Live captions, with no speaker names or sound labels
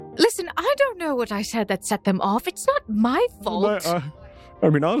Listen, I don't know what I said that set them off. It's not my fault.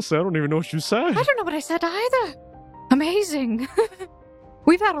 Honestly, I don't even know what you said. I don't know what I said either. Amazing.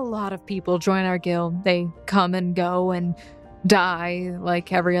 We've had a lot of people join our guild. They come and go and die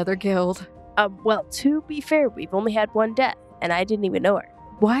like every other guild. Well, to be fair, we've only had one death, and I didn't even know her.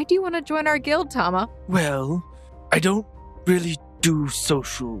 Why do you want to join our guild, Tama? Well, I don't really do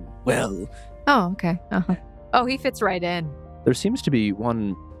social well. Oh, okay. Uh-huh. Oh, he fits right in. There seems to be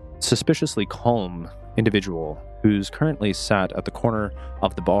one suspiciously calm individual who's currently sat at the corner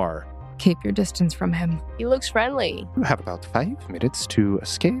of the bar. Keep your distance from him. He looks friendly. You have about 5 minutes to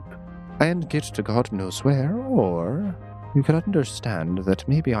escape and get to God knows where, or you can understand that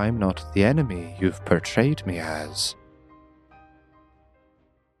maybe I'm not the enemy you've portrayed me as.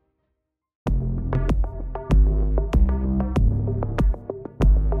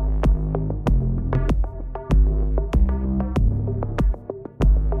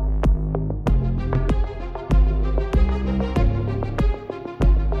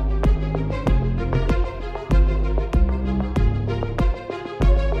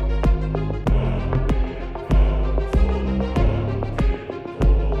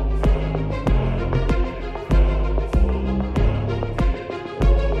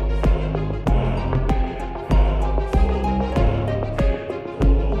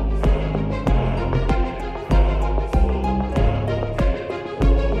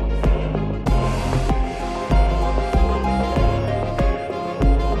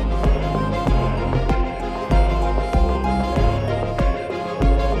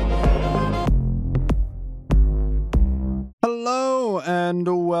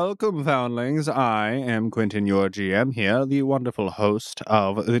 Welcome, Foundlings. I am Quentin, your GM here, the wonderful host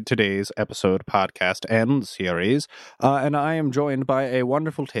of today's episode, podcast, and series. And I am joined by a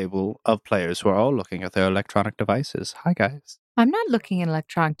wonderful table of players who are all looking at their electronic devices. Hi, guys. I'm not looking at an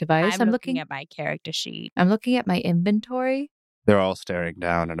electronic device. I'm looking at my character sheet. I'm looking at my inventory. They're all staring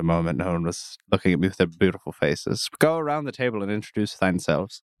down at a moment. No one was looking at me with their beautiful faces. Go around the table and introduce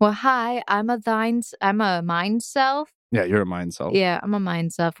thyselves. Well, hi, I'm a mind self. Yeah, you're a mind self. Yeah, I'm a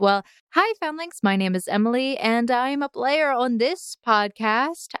mind self. Well, hi, Foundlings. My name is Emily, and I'm a player on this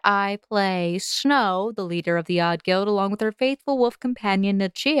podcast. I play Snow, the leader of the Odd Guild, along with her faithful wolf companion,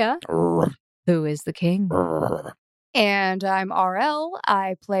 Nachia, who is the king. And I'm RL.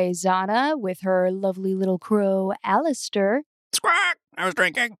 I play Zana with her lovely little crow, Alistair. Squawk! I was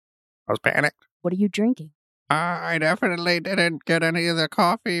drinking. I was panicked. What are you drinking? I definitely didn't get any of the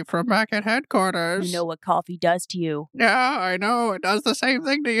coffee from back at headquarters. You know what coffee does to you. Yeah, I know. It does the same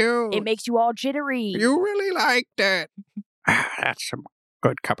thing to you. It makes you all jittery. You really liked it. That's some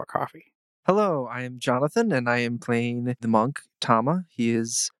good cup of coffee. Hello, I am Jonathan, and I am playing the monk, Tama. He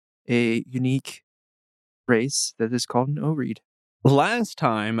is a unique race that is called an Oreed. Last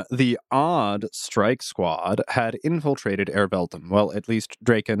time, the Odd Strike Squad had infiltrated Ervelton. Well, at least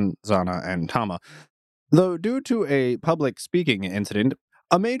Draken, Zana, and Tama. Though due to a public speaking incident,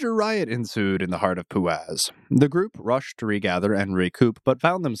 a major riot ensued in the heart of Puaz. The group rushed to regather and recoup, but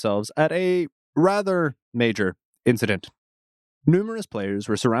found themselves at a rather major incident. Numerous players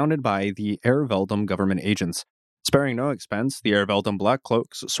were surrounded by the Erveldum government agents. Sparing no expense, the Erveldum Black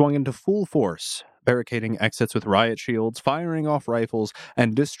Cloaks swung into full force, barricading exits with riot shields, firing off rifles,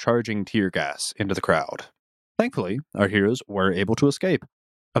 and discharging tear gas into the crowd. Thankfully, our heroes were able to escape.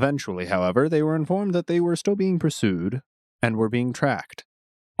 Eventually, however, they were informed that they were still being pursued and were being tracked.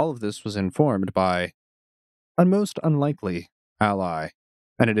 All of this was informed by a most unlikely ally,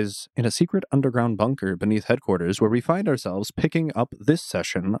 and it is in a secret underground bunker beneath headquarters where we find ourselves picking up this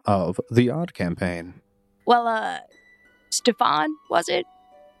session of the Odd campaign. Well, Stefan, was it?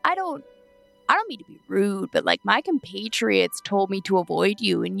 I don't mean to be rude, but my compatriots told me to avoid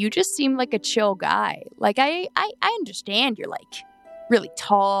you, and you just seem like a chill guy. I understand you're really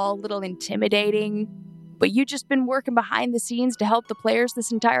tall, a little intimidating, but you just been working behind the scenes to help the players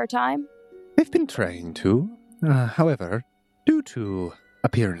this entire time? I've been trying to. However, due to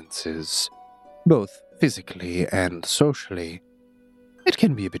appearances, both physically and socially, it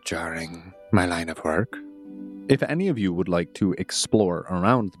can be a bit jarring, my line of work. If any of you would like to explore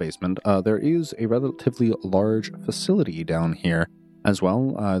around the basement, there is a relatively large facility down here as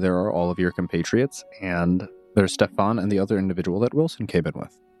well. There are all of your compatriots, and there's Stefan and the other individual that Wilson came in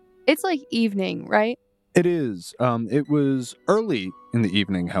with. It's evening, right? It is. It was early in the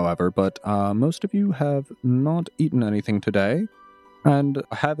evening, however, but most of you have not eaten anything today and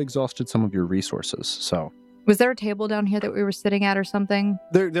have exhausted some of your resources, so... Was there a table down here that we were sitting at or something?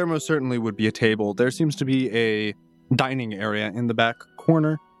 There most certainly would be a table. There seems to be a dining area in the back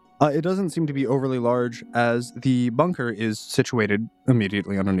corner. It doesn't seem to be overly large, as the bunker is situated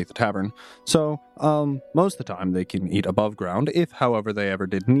immediately underneath the tavern. So, most of the time they can eat above ground. If, however, they ever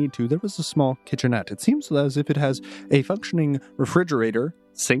did need to, there was a small kitchenette. It seems as if it has a functioning refrigerator,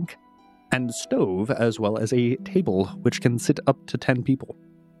 sink, and stove, as well as a table which can sit up to 10 people.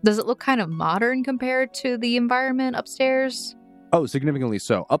 Does it look kind of modern compared to the environment upstairs? Oh, significantly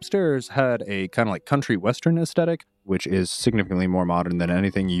so. Upstairs had a kind of like country western aesthetic, which is significantly more modern than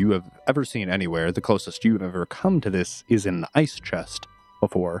anything you have ever seen anywhere. The closest you've ever come to this is an ice chest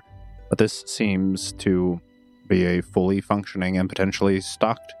before, but this seems to be a fully functioning and potentially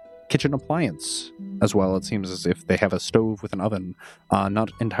stocked kitchen appliance as well. It seems as if they have a stove with an oven,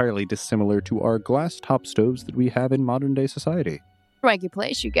 not entirely dissimilar to our glass top stoves that we have in modern day society. Ranky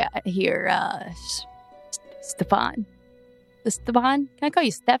place you got here, Stefan. Stefan? Can I call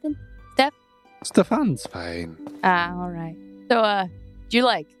you Stefan? Stefan's fine. All right. So, do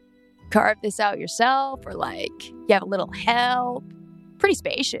you, carve this out yourself, or, you have a little help? Pretty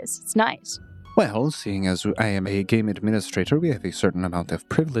spacious. It's nice. Well, seeing as I am a game administrator, we have a certain amount of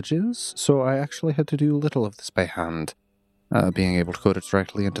privileges, so I actually had to do little of this by hand. Being able to go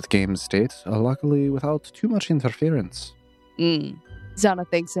directly into the game state, luckily without too much interference. Zana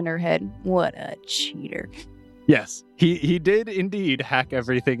thinks in her head, what a cheater. Yes, he did indeed hack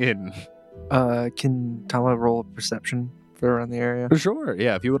everything in. Can Tama roll a perception for around the area? Sure,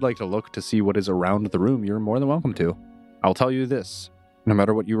 yeah. If you would like to look to see what is around the room, you're more than welcome to. I'll tell you this. No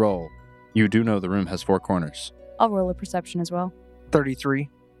matter what you roll, you do know the room has 4 corners. I'll roll a perception as well. 33.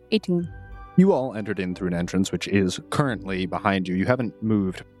 18. You all entered in through an entrance, which is currently behind you. You haven't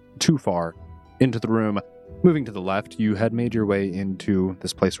moved too far into the room. Moving to the left, you had made your way into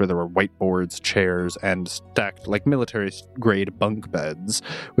this place where there were whiteboards, chairs, and stacked like military-grade bunk beds,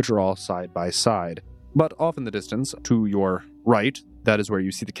 which are all side by side. But off in the distance, to your right, that is where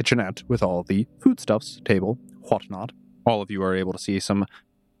you see the kitchenette with all the foodstuffs, table, whatnot. All of you are able to see some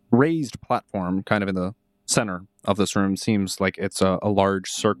raised platform kind of in the center of this room. Seems like it's a large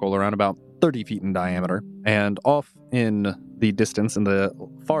circle around about 30 feet in diameter. And off in the distance, in the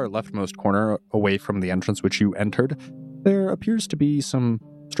far leftmost corner, away from the entrance which you entered, there appears to be some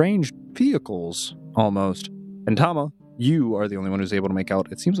strange vehicles, almost. And Tama, you are the only one who's able to make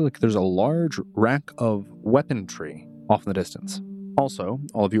out, it seems like there's a large rack of weaponry off in the distance. Also,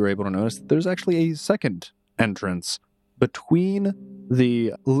 all of you are able to notice that there's actually a second entrance between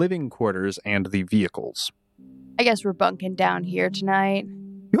the living quarters and the vehicles. I guess we're bunking down here tonight.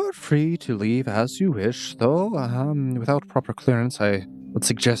 You're free to leave as you wish, though, without proper clearance, I would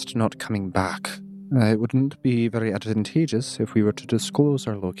suggest not coming back. It wouldn't be very advantageous if we were to disclose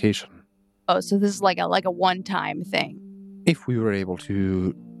our location. Oh, so this is like a one-time thing. If we were able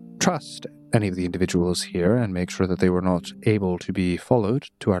to trust any of the individuals here and make sure that they were not able to be followed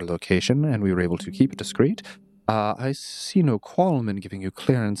to our location and we were able to keep it discreet, I see no qualm in giving you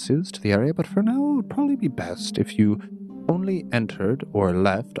clearances to the area, but for now it would probably be best if you only entered or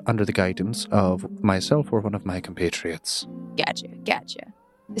left under the guidance of myself or one of my compatriots. Gotcha.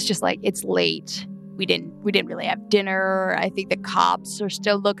 It's just it's late. We didn't really have dinner. I think the cops are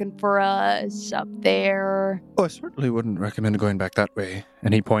still looking for us up there. Oh, I certainly wouldn't recommend going back that way.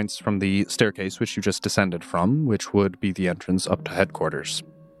 And he points from the staircase which you just descended from, which would be the entrance up to headquarters.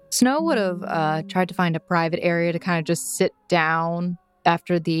 Snow would have tried to find a private area to kind of just sit down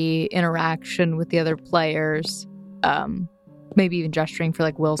after the interaction with the other players. Maybe even gesturing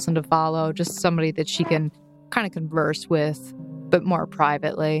for Wilson to follow, just somebody that she can kind of converse with, but more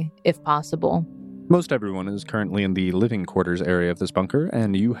privately, if possible. Most everyone is currently in the living quarters area of this bunker,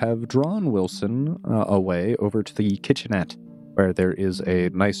 and you have drawn Wilson away over to the kitchenette, where there is a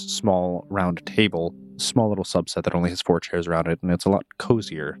nice small round table, small little subset that only has 4 chairs around it, and it's a lot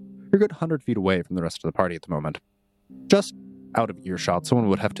cozier. You're a good 100 feet away from the rest of the party at the moment. Just out of earshot, someone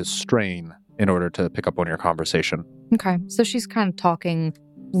would have to strain in order to pick up on your conversation. Okay, so she's kind of talking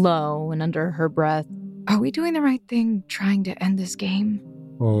low and under her breath. Are we doing the right thing trying to end this game?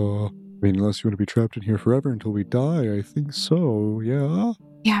 Unless you want to be trapped in here forever until we die, I think so, yeah?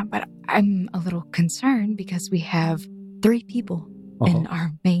 Yeah, but I'm a little concerned because we have 3 people in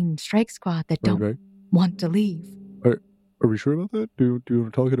our main strike squad that don't want to leave. Are we sure about that? Do you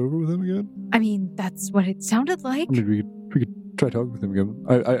want to talk it over with him again? I mean, that's what it sounded like. I mean, we could try talking with him again.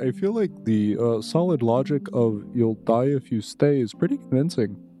 I feel like the solid logic of you'll die if you stay is pretty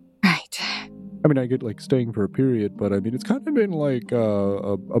convincing. Right. I mean, I get staying for a period, but I mean, it's kind of been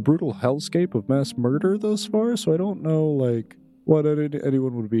a brutal hellscape of mass murder thus far, so I don't know what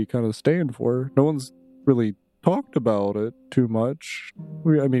anyone would be kind of staying for. No one's really talked about it too much.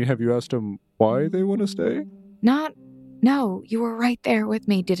 I mean, have you asked them why they want to stay? Not No, you were right there with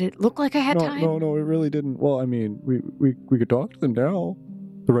me. Did it look like I had time? No, it really didn't. Well, I mean, we could talk to them now.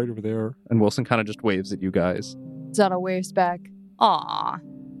 They're right over there. And Wilson kind of just waves at you guys. Zana waves back. Aw.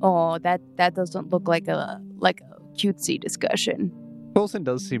 Oh, that doesn't look like a cutesy discussion. Wilson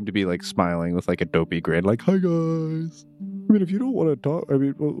does seem to be like smiling with like a dopey grin, like, "Hi guys. I mean, if you don't want to talk, I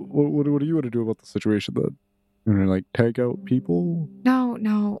mean, what do you want to do about the situation then? You want to like tag out people?"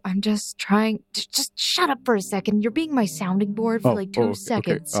 No, I'm just trying to just shut up for a second. You're being my sounding board for like 2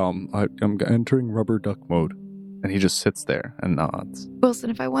 seconds. Okay. I'm entering rubber duck mode. And he just sits there and nods. Wilson,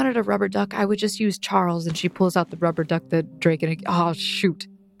 if I wanted a rubber duck, I would just use Charles, and she pulls out the rubber duck that Drake and... Oh, shoot.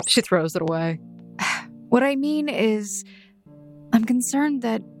 She throws it away. What I mean is, I'm concerned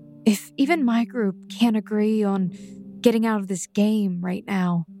that if even my group can't agree on getting out of this game right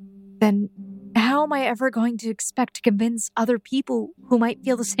now, then how am I ever going to expect to convince other people who might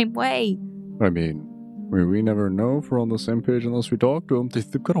feel the same way? I mean, we never know if we're on the same page unless we talk to them.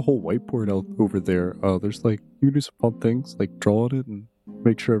 They've got a whole whiteboard out over there. There's like, you can do some fun things, like draw on it and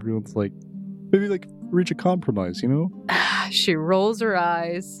make sure everyone's like, maybe like reach a compromise, you know? She rolls her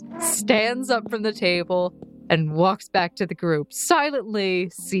eyes, stands up from the table, and walks back to the group, silently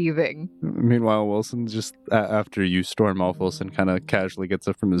seething. Meanwhile, Wilson just, after you storm off, Wilson kind of casually gets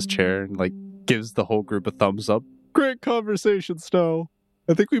up from his chair and like gives the whole group a thumbs up. Great conversation, Snow.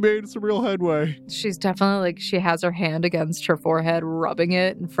 I think we made some real headway. She's definitely like, she has her hand against her forehead, rubbing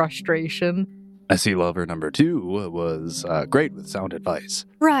it in frustration. I see lover number 2 was great with sound advice.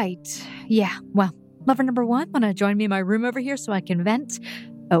 Right. Yeah. Well, lover number 1, want to join me in my room over here so I can vent?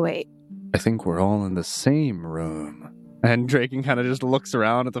 Oh, wait. I think we're all in the same room. And Draken kind of just looks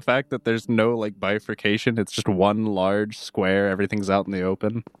around at the fact that there's no like bifurcation. It's just one large square. Everything's out in the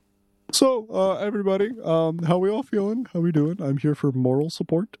open. So, everybody, how we all feeling? How we doing? I'm here for moral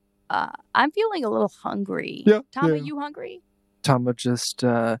support. I'm feeling a little hungry. Yeah. Tom, yeah. are you hungry? Tama just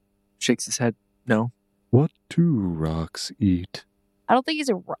shakes his head. No. What do rocks eat? I don't think he's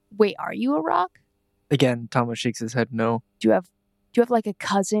a rock. Wait, are you a rock? Again, Tama shakes his head. No. Do you have like a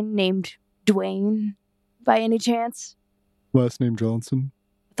cousin named Dwayne by any chance? Last name Johnson.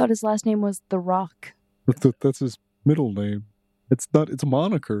 I thought his last name was The Rock. That's his middle name. It's a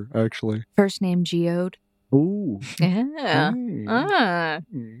moniker, actually. First name Geode. Ooh. Yeah.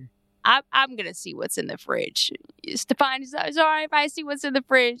 Hey. I'm gonna see what's in the fridge. Stefan, is it all right if I see what's in the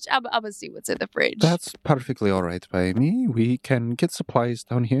fridge? I'm gonna see what's in the fridge. That's perfectly all right by me. We can get supplies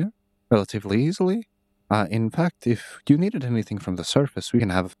down here relatively easily. In fact, if you needed anything from the surface, we can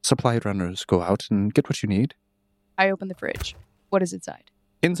have supply runners go out and get what you need. I open the fridge. What is inside?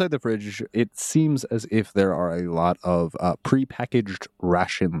 Inside the fridge, it seems as if there are a lot of pre-packaged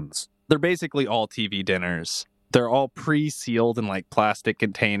rations. They're basically all TV dinners. They're all pre-sealed in like plastic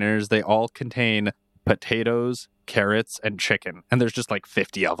containers. They all contain potatoes, carrots, and chicken. And there's just like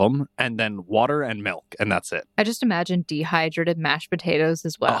 50 of them. And then water and milk. And that's it. I just imagine dehydrated mashed potatoes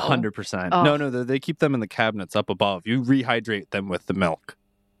as well. 100%. Oh. No, they keep them in the cabinets up above. You rehydrate them with the milk.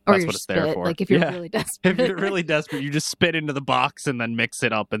 Or That's your what it's spit, there for. like if you're Yeah. really desperate. If you're really desperate, you just spit into the box and then mix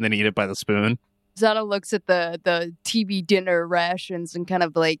it up and then eat it by the spoon. Zana looks at the TV dinner rations and kind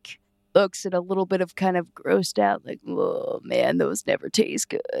of like looks at a little bit of kind of grossed out, like, oh man, those never taste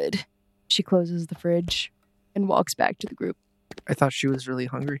good. She closes the fridge and walks back to the group. I thought she was really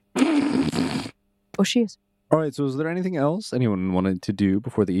hungry. Oh, she is. All right, so is there anything else anyone wanted to do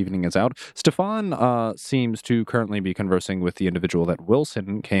before the evening is out? Stefan seems to currently be conversing with the individual that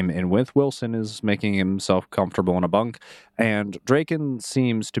Wilson came in with. Wilson is making himself comfortable in a bunk, and Draken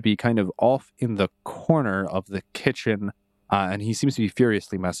seems to be kind of off in the corner of the kitchen, and he seems to be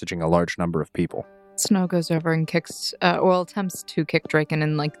furiously messaging a large number of people. Snow goes over and kicks, attempts to kick Draken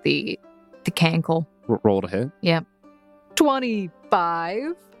in like the cankle. Roll to hit. Yeah.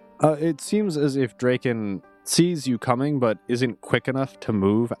 25. It seems as if Draken sees you coming, but isn't quick enough to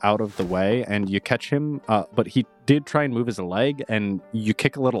move out of the way, and you catch him, but he did try and move his leg, and you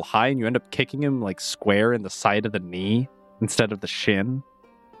kick a little high, and you end up kicking him, like, square in the side of the knee instead of the shin.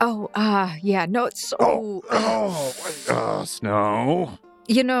 Yeah, no, it's... Snow.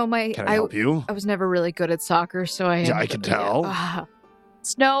 You know, Can I help you? I was never really good at soccer, so I... Yeah, I can tell.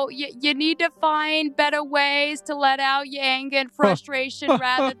 Snow, you need to find better ways to let out your anger and frustration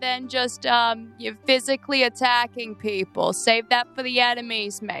rather than just you physically attacking people. Save that for the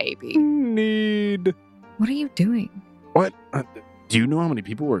enemies, maybe. Need. What are you doing? What? Do you know how many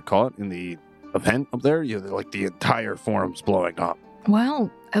people were caught in the event up there? Like the entire forum's blowing up. Well,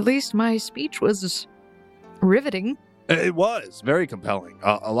 at least my speech was riveting. It was very compelling.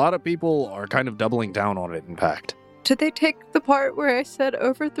 A lot of people are kind of doubling down on it, in fact. Did they take the part where I said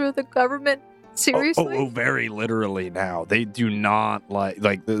overthrow the government Seriously? Oh, very literally now. They do not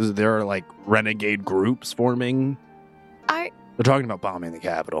there are like renegade groups forming. They're talking about bombing the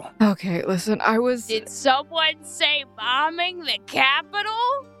Capitol. Okay, listen, Did someone say bombing the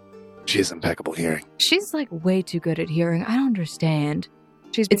Capitol? She has impeccable hearing. She's like way too good at hearing. I don't understand.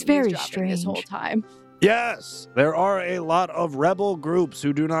 She's been It's very eavesdropping this whole strange. time. Yes, there are a lot of rebel groups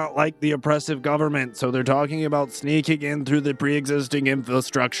who do not like the oppressive government, so they're talking about sneaking in through the pre-existing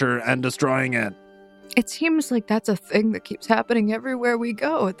infrastructure and destroying it. It seems like that's a thing that keeps happening everywhere we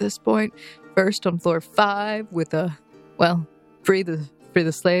go at this point. First on floor 5 with free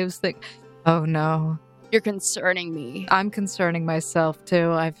the slaves thing. Oh no. You're concerning me. I'm concerning myself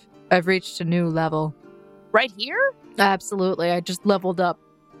too. I've reached a new level. Right here? Absolutely. I just leveled up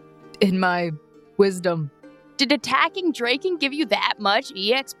in my wisdom. Did attacking Draken give you that much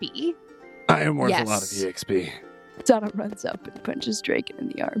EXP? I am worth a lot of Yes. EXP. Donna runs up and punches Draken in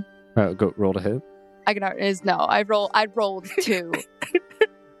the arm. Go roll to hit. I rolled 2.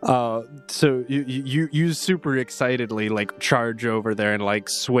 So you super excitedly like charge over there and like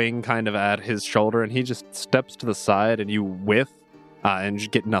swing kind of at his shoulder, and he just steps to the side, and you whiff, and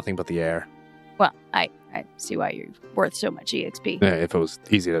just get nothing but the air. Well, I see why you're worth so much EXP. Yeah, if it was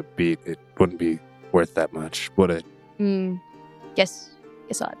easy to beat, it wouldn't be worth that much, would it? Guess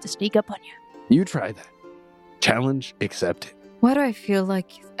I'll have to sneak up on you. You try that. Challenge accepted. Why do I feel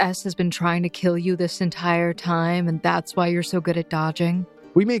like S has been trying to kill you this entire time, and that's why you're so good at dodging?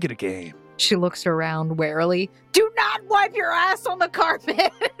 We make it a game. She looks around warily. Do not wipe your ass on the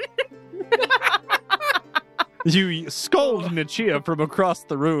carpet! You scold Nichia from across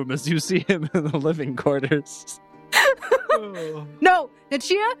the room as you see him in the living quarters. No,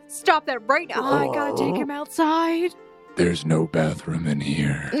 Nichia, stop that right now. I gotta take him outside. There's no bathroom in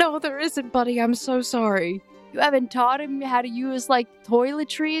here. No, there isn't, buddy. I'm so sorry. You haven't taught him how to use,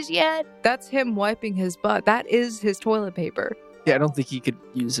 toiletries yet? That's him wiping his butt. That is his toilet paper. Yeah, I don't think he could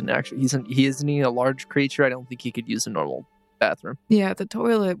use an actual. He isn't a large creature. I don't think he could use a normal bathroom. Yeah, the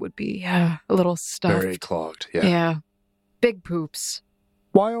toilet would be a little stuffed. Very clogged, yeah. Yeah. Big poops.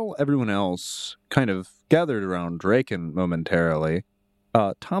 While everyone else kind of gathered around Draken momentarily,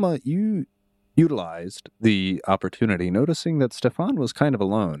 Tama, you utilized the opportunity, noticing that Stefan was kind of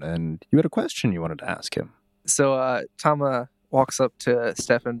alone, and you had a question you wanted to ask him. So Tama walks up to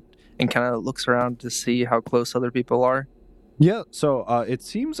Stefan and kind of looks around to see how close other people are. Yeah, so it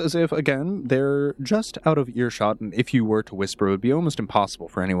seems as if, again, they're just out of earshot, and if you were to whisper, it would be almost impossible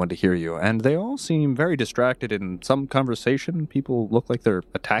for anyone to hear you. And they all seem very distracted in some conversation. People look like they're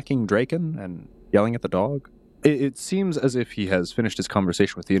attacking Draken and yelling at the dog. It seems as if he has finished his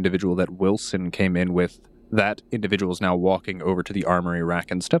conversation with the individual that Wilson came in with. That individual is now walking over to the armory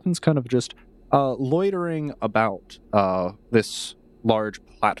rack, and Stefan's kind of just loitering about this large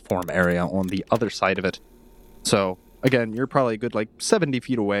platform area on the other side of it. So, again, you're probably a good 70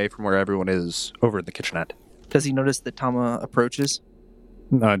 feet away from where everyone is over in the kitchenette. Does he notice that Tama approaches?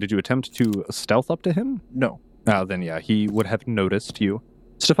 Did you attempt to stealth up to him? No. Then yeah, he would have noticed you.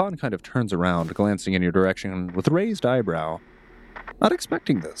 Stefan kind of turns around, glancing in your direction with raised eyebrow. Not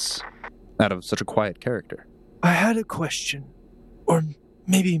expecting this out of such a quiet character. I had a question. Or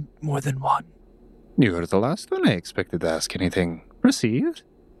maybe more than one. You were the last one I expected to ask anything. Proceed.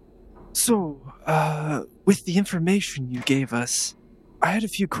 So, with the information you gave us, I had a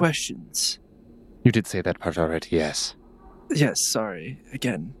few questions. You did say that part already, yes. Yes, sorry.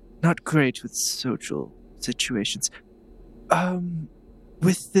 Again, not great with social situations.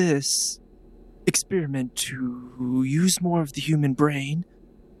 With this experiment to use more of the human brain,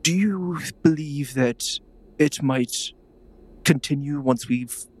 do you believe that it might continue once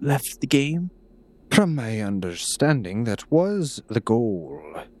we've left the game? From my understanding, that was the goal.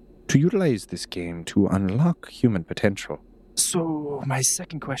 To utilize this game to unlock human potential. So, my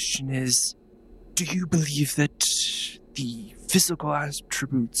second question is, do you believe that the physical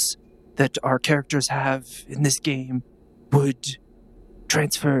attributes that our characters have in this game would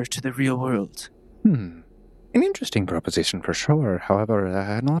transfer to the real world? An interesting proposition for sure,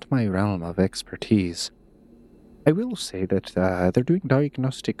 however, not my realm of expertise. I will say that they're doing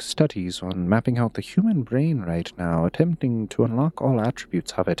diagnostic studies on mapping out the human brain right now, attempting to unlock all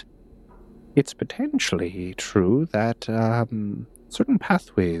attributes of it. It's potentially true that certain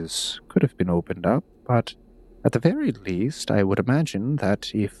pathways could have been opened up, but at the very least, I would imagine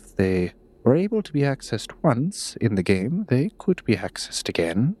that if they were able to be accessed once in the game, they could be accessed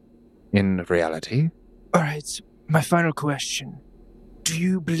again in reality. Alright, my final question. Do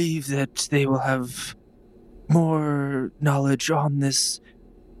you believe that they will have more knowledge on this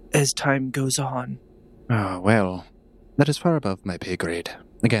as time goes on? Well, that is far above my pay grade.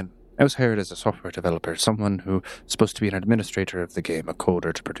 Again, I was hired as a software developer, someone who's supposed to be an administrator of the game, a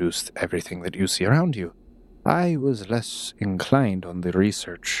coder to produce everything that you see around you. I was less inclined on the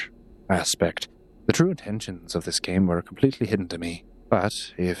research aspect. The true intentions of this game were completely hidden to me.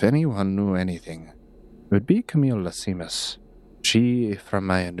 But if anyone knew anything, it would be Camille Lasimus. She, from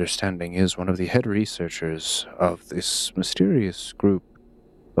my understanding, is one of the head researchers of this mysterious group,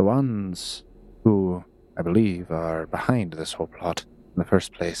 the ones who, I believe, are behind this whole plot in the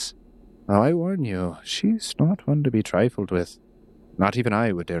first place. Now, I warn you, she's not one to be trifled with. Not even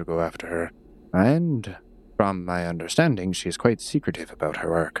I would dare go after her. And, from my understanding, she is quite secretive about her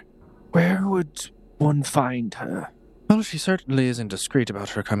work. Where would one find her? Well, she certainly isn't discreet about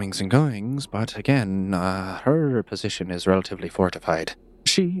her comings and goings, but again, her position is relatively fortified.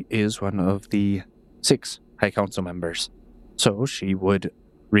 She is one of the 6 High Council members, so she would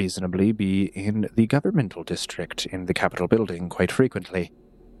reasonably be in the governmental district in the Capitol building quite frequently.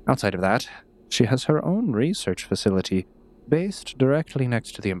 Outside of that, she has her own research facility based directly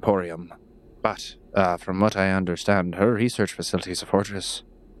next to the Emporium. But, from what I understand, her research facility is a fortress.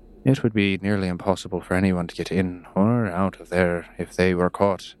 It would be nearly impossible for anyone to get in or out of there if they were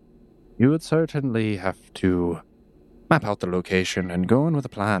caught. You would certainly have to map out the location and go in with a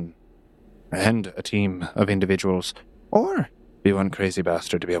plan. And a team of individuals. Or be one crazy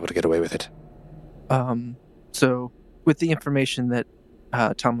bastard to be able to get away with it. So, with the information that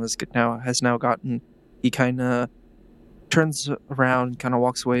Thomas has now gotten, he kind of turns around, kind of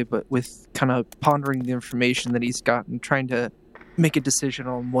walks away, but with kind of pondering the information that he's gotten, trying to make a decision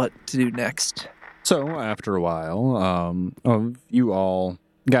on what to do next. So, after a while, of you all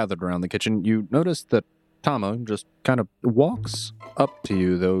gathered around the kitchen, you noticed that Tama just kind of walks up to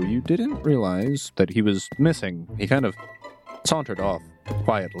you, though you didn't realize that he was missing. He kind of sauntered off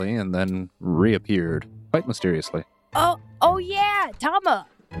quietly and then reappeared, quite mysteriously. Oh yeah, Tama.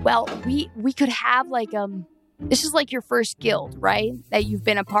 Well, we could have this is like your first guild, right? That you've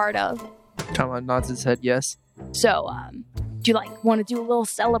been a part of. Tama nods his head yes. So, do you want to do a little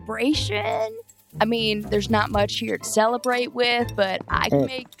celebration? I mean, there's not much here to celebrate with, but I can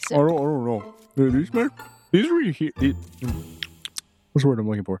make some... I don't know. These what's the word I'm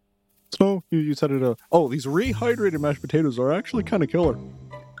looking for? So, you said it, these rehydrated mashed potatoes are actually kind of killer.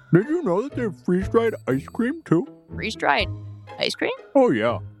 Did you know that they're freeze-dried ice cream, too? Freeze-dried ice cream? Oh,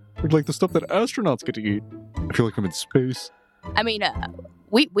 yeah. Like the stuff that astronauts get to eat. I feel like I'm in space. I mean,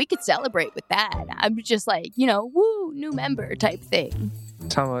 we could celebrate with that. I'm just woo, new member type thing.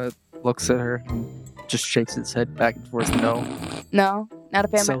 Tama looks at her and just shakes his head back and forth. No, not a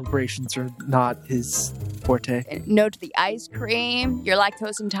fan. Celebrations are not his forte. No to the ice cream. You're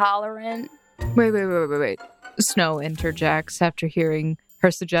lactose intolerant. Wait. Snow interjects after hearing her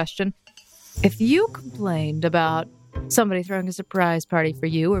suggestion. If you complained about somebody throwing a surprise party for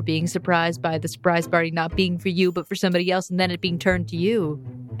you or being surprised by the surprise party not being for you but for somebody else and then it being turned to you,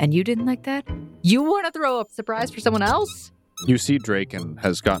 and you didn't like that, you want to throw a surprise for someone else? You see Draken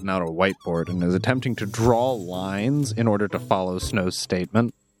has gotten out a whiteboard and is attempting to draw lines in order to follow Snow's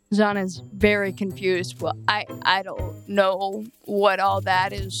statement. Zana's very confused. Well, I don't know what all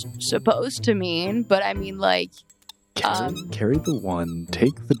that is supposed to mean, but I mean, Carry the one,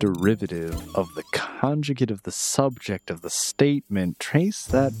 take the derivative of the conjugate of the subject of the statement, trace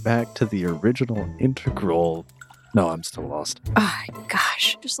that back to the original integral. No, I'm still lost. Oh,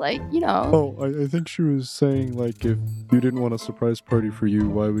 gosh. Just Oh, I think she was saying, if you didn't want a surprise party for you,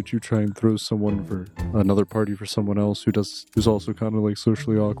 why would you try and throw someone for another party for someone else who's also kind of,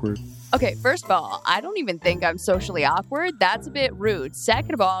 socially awkward? Okay, first of all, I don't even think I'm socially awkward. That's a bit rude.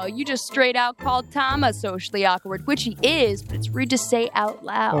 Second of all, you just straight out called Tama socially awkward, which he is, but it's rude to say out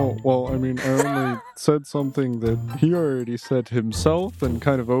loud. Oh, well, I mean, I only said something that he already said himself and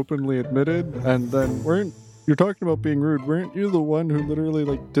kind of openly admitted, and then you're talking about being rude. Weren't you the one who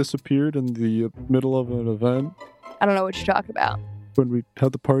literally, disappeared in the middle of an event? I don't know what you're talking about. When we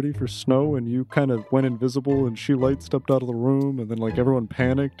had the party for Snow and you kind of went invisible and she stepped out of the room and then, everyone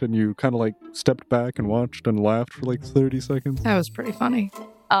panicked and you kind of, stepped back and watched and laughed for, 30 seconds? That was pretty funny.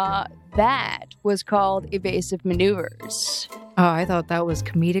 That was called evasive maneuvers. Oh, I thought that was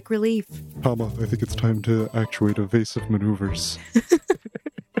comedic relief. Tama, I think it's time to actuate evasive maneuvers.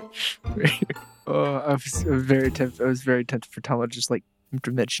 I was very tempted for Tama to just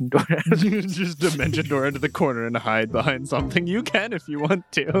dimension door. Just dimension door into the corner and hide behind something. You can if you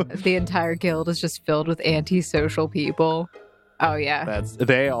want to. The entire guild is just filled with antisocial people. Oh yeah,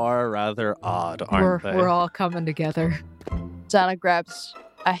 they are rather odd, aren't they? We're all coming together. Zana grabs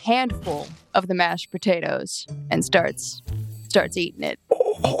a handful of the mashed potatoes and starts eating it.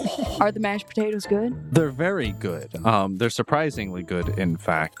 Are the mashed potatoes good? They're very good. They're surprisingly good, in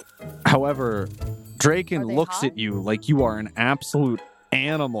fact. However, Draken Are they looks hot? at you like you are an absolute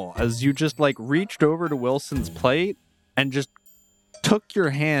animal as you just like reached over to Wilson's plate and just took your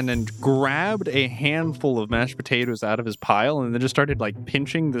hand and grabbed a handful of mashed potatoes out of his pile and then just started like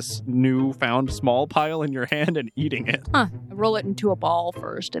pinching this newfound small pile in your hand and eating it. I roll it into a ball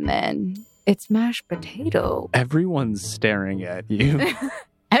first and then... It's mashed potato. Everyone's staring at you.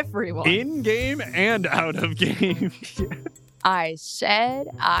 Everyone. In game and out of game. I said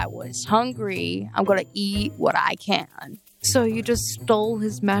I was hungry. I'm gonna eat what I can. So you just stole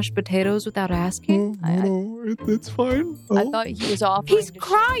his mashed potatoes without asking? It's fine. I thought he was offering He's to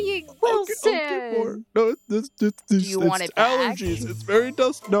crying, Wilson! No, it's you want it back? allergies. It's very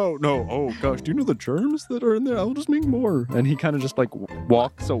dust. No. Oh gosh, do you know the germs that are in there? I'll just make more. And he kind of just like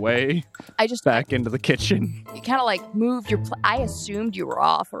walks away I just back into the kitchen. you kind of like moved your I assumed you were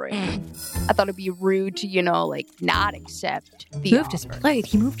offering. I thought it'd be rude to, like not accept the Moved his offer. plate.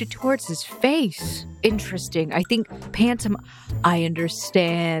 He moved it towards his face. Interesting. I think I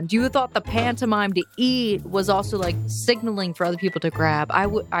understand. You thought the pantomime to eat was also like signaling for other people to grab.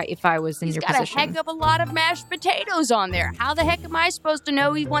 If I was in He's your got position. a heck of a lot of mashed potatoes on there. How the heck am I supposed to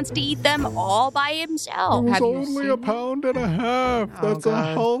know he wants to eat them all by himself? Have you seen it? pound and a half. Oh,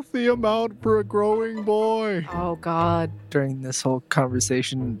 God. healthy amount for a growing boy. Oh God. During this whole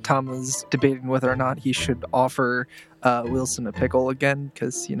conversation, Tom was debating whether or not he should offer Wilson a pickle again,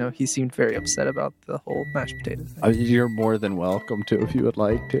 because, he seemed very upset about the whole mashed potato thing. You're more than welcome to if you would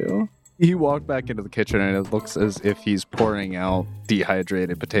like to. He walked back into the kitchen and it looks as if he's pouring out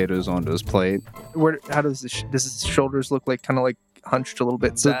dehydrated potatoes onto his plate. How does his shoulders look like, kind of like hunched a little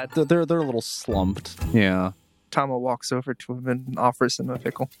bit sad? They're a little slumped. Yeah. Tama walks over to him and offers him a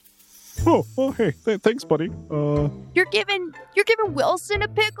pickle. Oh, hey, thanks, buddy. You're giving Wilson a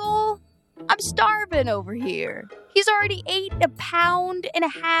pickle? I'm starving over here. He's already ate 1.5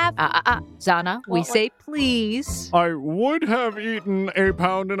 pounds. Zana, we What- say please. I would have eaten 1.5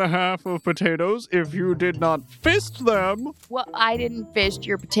 pounds of potatoes if you did not fist them. Well, I didn't fist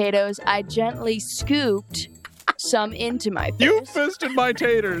your potatoes. I gently scooped some into my fist. You fisted my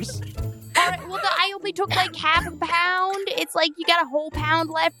taters. All right, well, I only took like 1/2 pound. It's like you got a whole pound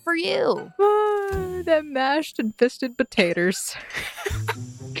left for you. That mashed and fisted potatoes.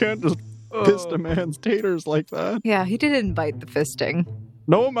 Can't just fist a man's taters like that. Yeah, he didn't invite the fisting.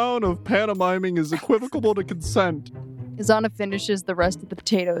 No amount of pantomiming is equivocal to consent. Zana finishes the rest of the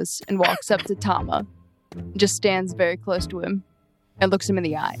potatoes and walks up to Tama. Just stands very close to him and looks him in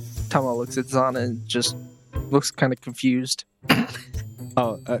the eye. Tama looks at Zana and just looks kind of confused.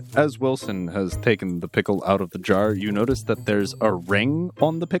 As Wilson has taken the pickle out of the jar, you notice that there's a ring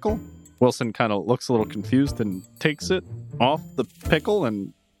on the pickle. Wilson kind of looks a little confused and takes it off the pickle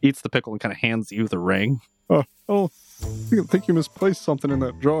and eats the pickle and kind of hands you the ring. I think you misplaced something in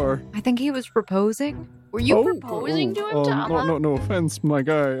that jar. I think he was proposing. Were you proposing to him, Tama? No offense, my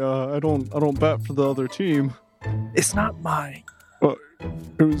guy. I don't bat for the other team. It's not mine.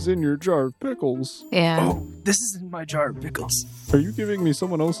 It was in your jar of pickles. Yeah. Oh, this is in my jar of pickles. Are you giving me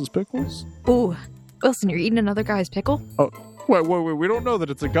someone else's pickles? Ooh, Wilson, you're eating another guy's pickle? Wait, we don't know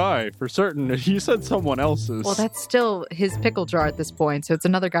that it's a guy for certain. You said someone else's. Well, that's still his pickle jar at this point, so it's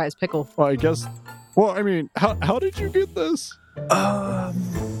another guy's pickle. Well, I guess. Well, I mean, how did you get this? A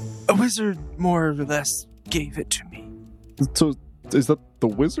wizard more or less gave it to me, So, is that the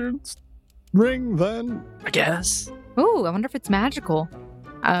wizard's ring then? I guess. Ooh, I wonder if it's magical.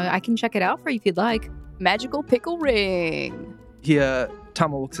 I can check it out for you if you'd like. Magical pickle ring.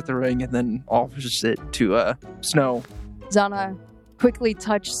 Tama looks at the ring and then offers it to Snow. Zana quickly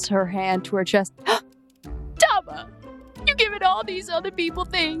touches her hand to her chest. Tama, you giving all these other people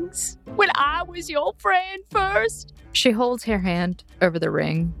things when I was your friend first? She holds her hand over the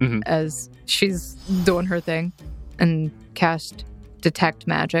ring Mhm. as she's doing her thing and cast Detect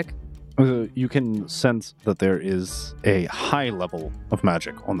Magic. You can sense that there is a high level of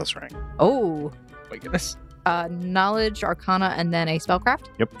magic on this ring. Oh, My goodness. Knowledge, Arcana, and then a Spellcraft.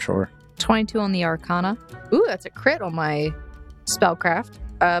 Yep, sure. 22 on the Arcana. Ooh, that's a crit on my Spellcraft.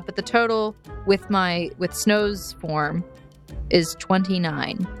 But the total with Snow's form is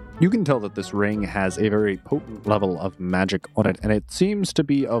 29. You can tell that this ring has a very potent level of magic on it, and it seems to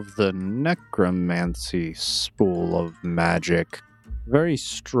be of the necromancy spool of magic. Very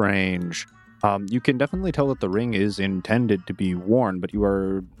strange. You can definitely tell that the ring is intended to be worn, but you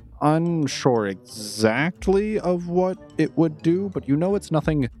are unsure exactly of what it would do, but you know it's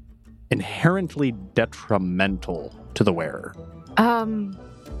nothing inherently detrimental to the wearer.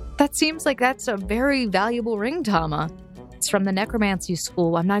 That seems like that's a very valuable ring, Tama. It's from the necromancy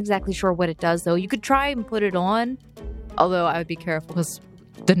school. I'm not exactly sure what it does, though. You could try and put it on, although I would be careful because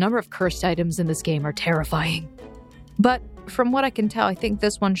The number of cursed items in this game are terrifying. But from what I can tell, I think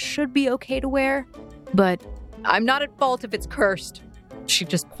this one should be okay to wear. But I'm not at fault if it's cursed. She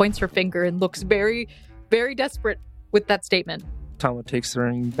just points her finger and looks very, very desperate with that statement. Tama takes the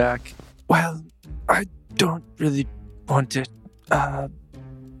ring back. Well, I don't really want it.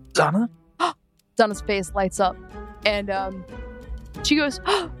 Zana? Zana's face lights up. And she goes,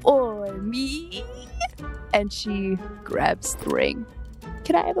 or me? And she grabs the ring.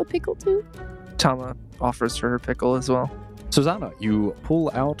 Can I have a pickle too? Tama offers her pickle as well. Susanna, you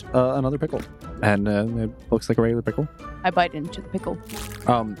pull out another pickle, and it looks like a regular pickle. I bite into the pickle.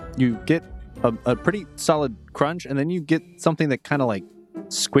 You get a pretty solid crunch, and then you get something that kind of like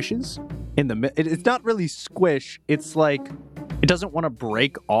squishes in the it's not really squish. It's like it doesn't want to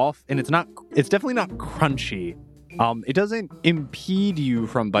break off, and it's definitely not crunchy. It doesn't impede you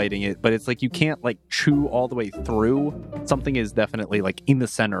from biting it, but it's like you can't like chew all the way through. Something is definitely like in the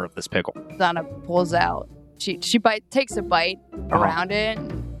center of this pickle. Zana pulls out. She takes a bite around it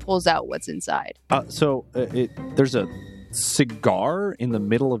and pulls out what's inside. There's a cigar in the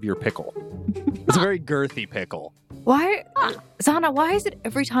middle of your pickle. It's a very girthy pickle. Why, Zana, why is it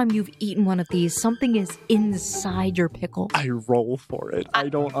every time you've eaten one of these, something is inside your pickle? I roll for it. I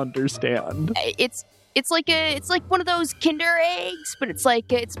don't understand. It's like one of those Kinder eggs, but it's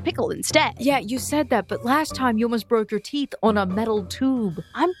pickle instead. Yeah, you said that, but last time you almost broke your teeth on a metal tube.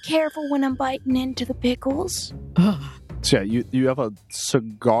 I'm careful when I'm biting into the pickles. So yeah, you have a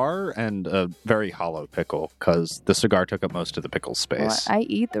cigar and a very hollow pickle, because the cigar took up most of the pickle space. Well, I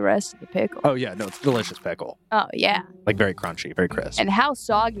eat the rest of the pickle. Oh yeah, no, it's a delicious pickle. Oh yeah. Like very crunchy, very crisp. And how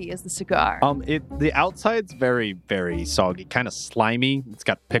soggy is the cigar? The outside's very, very soggy, kind of slimy. It's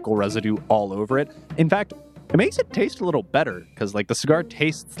got pickle residue all over it. In fact, it makes it taste a little better, because like the cigar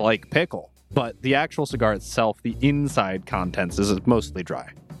tastes like pickle, but the actual cigar itself, the inside contents is mostly dry.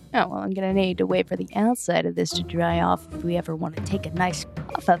 Oh, well, I'm going to need to wait for the outside of this to dry off if we ever want to take a nice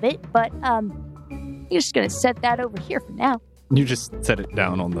puff of it. But, you're just going to set that over here for now. You just set it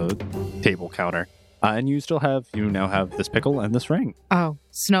down on the table counter. And you now have this pickle and this ring. Oh,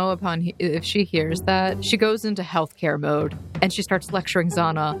 Snow, if she hears that, she goes into healthcare mode and she starts lecturing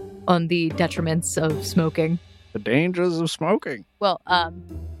Zana on the detriments of smoking. The dangers of smoking. Well,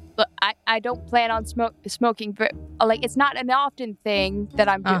 but I don't plan on smoking. Like, it's not an often thing that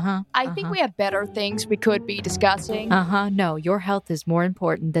I'm doing. I think we have better things we could be discussing. No, your health is more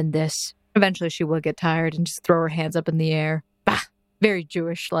important than this. Eventually she will get tired and just throw her hands up in the air. Bah! Very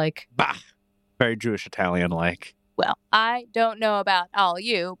Jewish-like. Bah! Very Jewish-Italian-like. Well, I don't know about all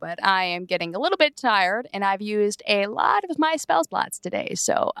you, but I am getting a little bit tired, and I've used a lot of my spell slots today.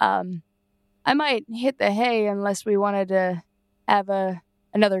 So, I might hit the hay unless we wanted to have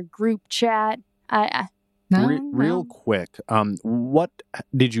another group chat. Real quick, what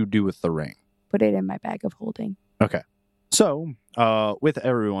did you do with the ring? Put it in my bag of holding. Okay. So, with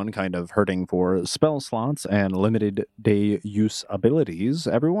everyone kind of hurting for spell slots and limited day use abilities,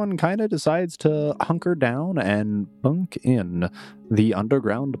 everyone kind of decides to hunker down and bunk in the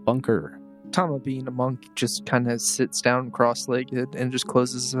underground bunker. Tama, being a monk, just kind of sits down cross-legged and just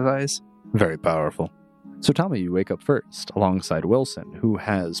closes his eyes. Very powerful. So, Tommy, you wake up first, alongside Wilson, who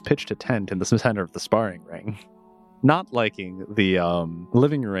has pitched a tent in the center of the sparring ring. Not liking the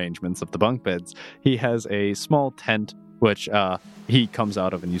living arrangements of the bunk beds, he has a small tent, which he comes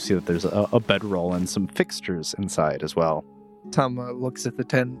out of, and you see that there's a bedroll and some fixtures inside as well. Tama looks at the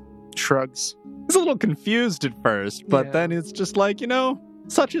tent, shrugs. He's a little confused at first, but then it's just like,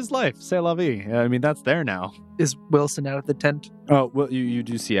 such is life. C'est la vie. I mean, that's there now. Is Wilson out of the tent? Oh, well, you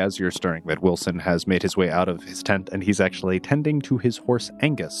do see as you're stirring that Wilson has made his way out of his tent, and he's actually tending to his horse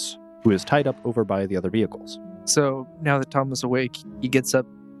Angus, who is tied up over by the other vehicles. So now that Tama's awake, he gets up,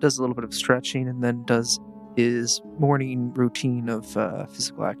 does a little bit of stretching, and then does his morning routine of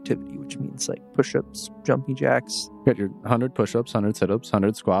physical activity, which means like push-ups, jumping jacks. You got your 100 push-ups, 100 sit-ups,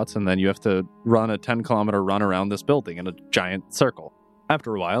 100 squats, and then you have to run a 10-kilometer run around this building in a giant circle.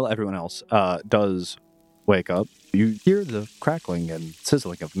 After a while, everyone else does wake up. You hear the crackling and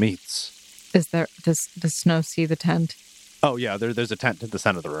sizzling of meats. Does Snow see the tent? Oh yeah, there's a tent at the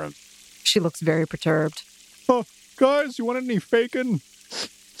center of the room. She looks very perturbed. Oh, guys, you want any bacon?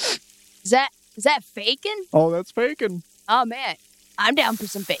 Is that bacon? Oh, that's bacon. Oh man, I'm down for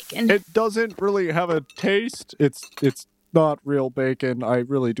some bacon. It doesn't really have a taste. It's not real bacon. I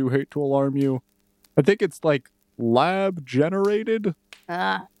really do hate to alarm you. I think it's like lab generated.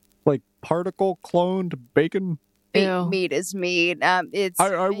 Like particle cloned bacon. Meat is meat. I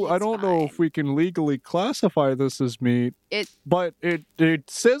don't know if we can legally classify this as meat. But it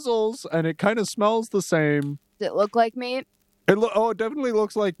sizzles and it kind of smells the same. Does it look like meat? It definitely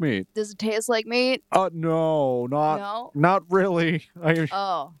looks like meat. Does it taste like meat? No, No. not really.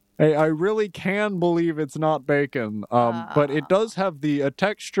 Oh. I really can believe it's not bacon. But it does have the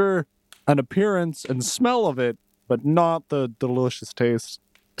texture and appearance and smell of it, but not the delicious taste.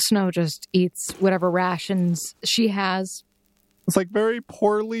 Snow just eats whatever rations she has. It's like very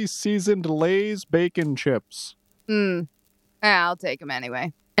poorly seasoned Lay's bacon chips. Yeah, I'll take them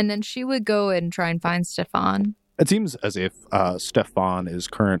anyway. And then she would go and try and find Stefan. It seems as if Stefan is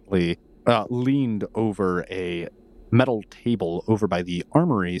currently leaned over a metal table over by the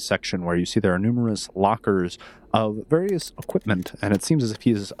armory section where you see there are numerous lockers of various equipment, and it seems as if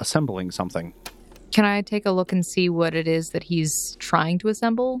he is assembling something. Can I take a look and see what it is that he's trying to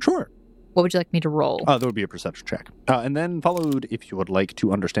assemble? Sure. What would you like me to roll? There would be a perception check. And then followed, if you would like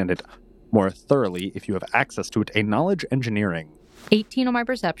to understand it more thoroughly, if you have access to it, a knowledge engineering. 18 on my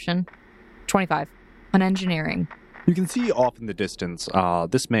perception, 25 on engineering. You can see off in the distance,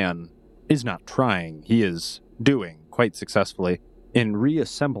 this man is not trying. He is doing quite successfully in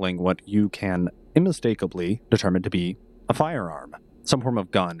reassembling what you can unmistakably determine to be a firearm, some form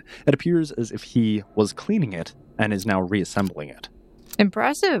of gun. It appears as if he was cleaning it and is now reassembling it.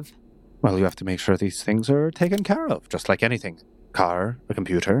 Impressive. Well, you have to make sure these things are taken care of, just like anything. Car, a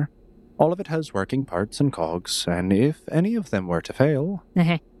computer, all of it has working parts and cogs, and if any of them were to fail,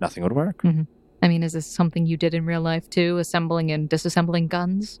 nothing would work. I mean, is this something you did in real life too, assembling and disassembling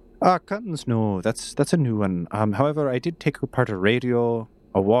guns? Guns, no, that's a new one. However, I did take apart a radio,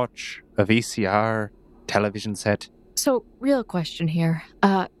 a watch, a VCR, television set. So, real question here.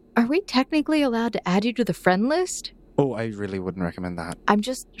 Are we technically allowed to add you to the friend list? Oh, I really wouldn't recommend that. I'm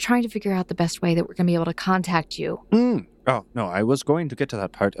just trying to figure out the best way that we're going to be able to contact you. Oh, no, I was going to get to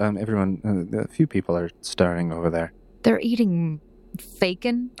that part. A few people are stirring over there. They're eating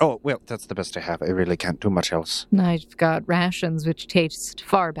bacon? Oh, well, that's the best I have. I really can't do much else. I've got rations, which taste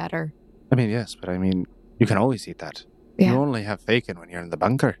far better. I mean, yes, but I mean, you can always eat that. Yeah. You only have bacon when you're in the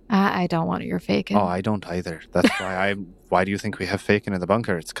bunker. I don't want your bacon. Oh, I don't either. That's why Why do you think we have bacon in the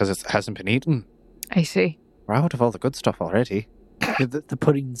bunker? It's because it hasn't been eaten. I see. We're out of all the good stuff already. The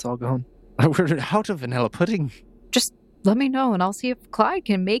pudding's all gone. We're out of vanilla pudding. Just let me know, and I'll see if Clyde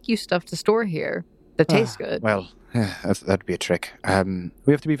can make you stuff to store here that tastes good. Well, that'd be a trick.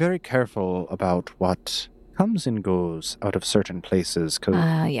 We have to be very careful about what comes and goes out of certain places, because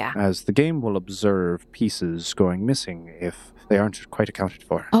as the game will observe pieces going missing if they aren't quite accounted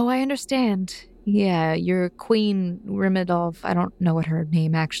for. Oh, I understand. Yeah, your Queen Rimidov, I don't know what her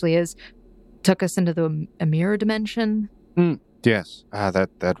name actually is, took us into the mirror dimension. Yes,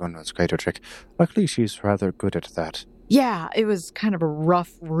 that one was quite a trick. Luckily, she's rather good at that. Yeah, it was kind of a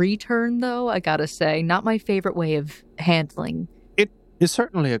rough return, though, I gotta say. Not my favorite way of handling. It is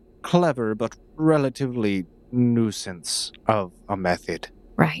certainly a clever but relatively nuisance of a method.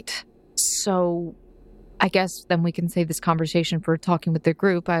 Right. So, I guess then we can save this conversation for talking with the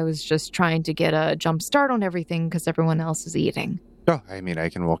group. I was just trying to get a jump start on everything because everyone else is eating. Oh, I mean, I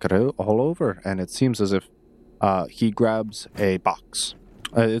can walk it out all over, and it seems as if he grabs a box.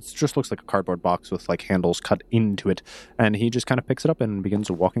 It just looks like a cardboard box with like handles cut into it, and he just kind of picks it up and begins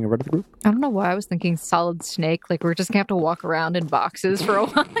walking over to the group. I don't know why I was thinking Solid Snake, like we're just gonna have to walk around in boxes for a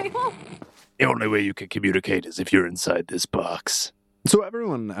while. The only way you can communicate is if you're inside this box. So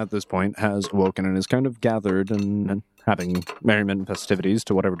everyone at this point has awoken and is kind of gathered and having merriment and festivities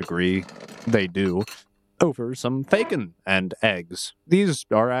to whatever degree they do over some bacon and eggs. These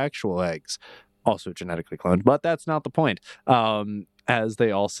are actual eggs, also genetically cloned, but that's not the point. As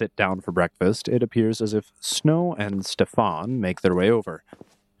they all sit down for breakfast, it appears as if Snow and Stefan make their way over.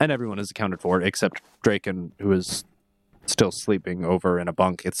 And everyone is accounted for except Draken, who is still sleeping over in a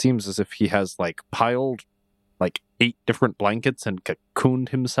bunk. It seems as if he has piled 8 different blankets and cocooned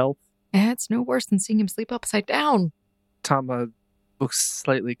himself. It's no worse than seeing him sleep upside down. Tama looks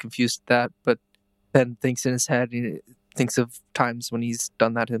slightly confused at that, but then thinks in his head, he thinks of times when he's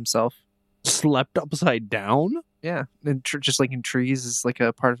done that himself. Slept upside down? Yeah, and just like in trees is like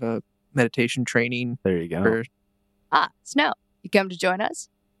a part of a meditation training. There you go. Snow, you come to join us?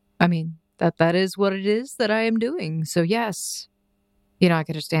 I mean, that is what it is that I am doing. So yes. I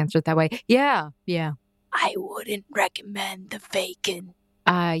could just answer it that way. Yeah. I wouldn't recommend the bacon.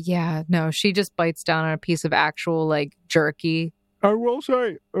 Yeah, no, she just bites down on a piece of actual, jerky. I will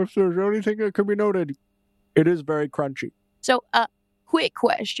say, if there's anything that can be noted, it is very crunchy. So, quick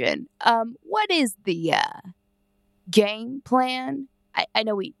question. What is the, game plan? I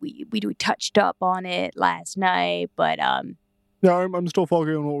know we touched up on it last night, but, Yeah, I'm still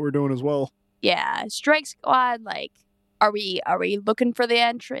following on what we're doing as well. Yeah, Strike Squad, Are we looking for the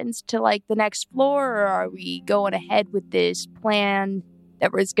entrance to like the next floor, or are we going ahead with this plan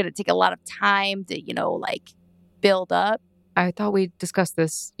that was going to take a lot of time to, like build up? I thought we discussed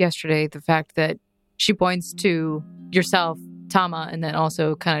this yesterday, the fact that she points to yourself, Tama, and then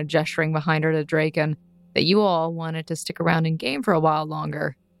also kind of gesturing behind her to Draken, that you all wanted to stick around in game for a while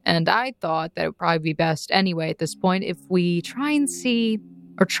longer. And I thought that it would probably be best anyway at this point if we try and see,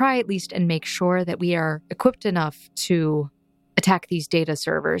 or try at least and make sure that we are equipped enough to attack these data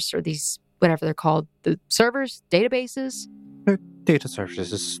servers, or these, whatever they're called, the servers, databases. Data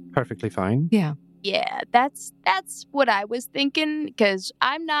servers is perfectly fine. Yeah. Yeah, that's what I was thinking, because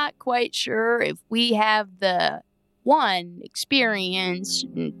I'm not quite sure if we have the 1, experience,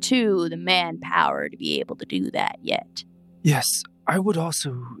 and 2, the manpower to be able to do that yet. Yes, I would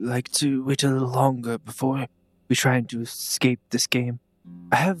also like to wait a little longer before we try to escape this game.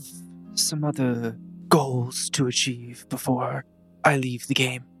 I have some other goals to achieve before I leave the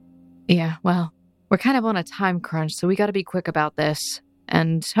game. Yeah, well, we're kind of on a time crunch, so we got to be quick about this.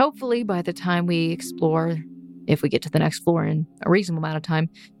 And hopefully by the time we explore, if we get to the next floor in a reasonable amount of time,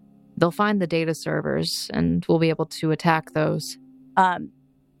 they'll find the data servers and we'll be able to attack those.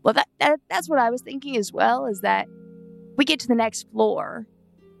 Well, that's what I was thinking as well, is that we get to the next floor,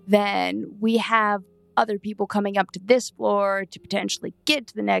 then we have other people coming up to this floor to potentially get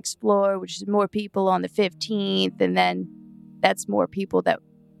to the next floor, which is more people on the 15th, and then that's more people that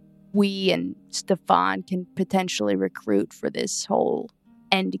we and Stefan can potentially recruit for this whole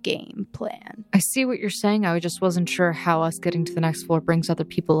end game plan. I see what you're saying. I just wasn't sure how us getting to the next floor brings other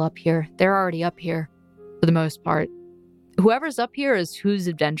people up here. They're already up here for the most part. Whoever's up here is who's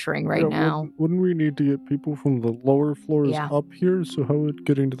adventuring right now. Wouldn't we need to get people from the lower floors up here? So how would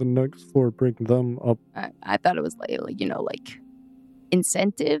getting to the next floor bring them up? I thought it was like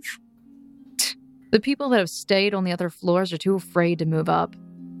incentive. The people that have stayed on the other floors are too afraid to move up.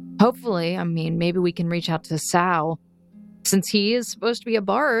 Hopefully, maybe we can reach out to Sao. Since he is supposed to be a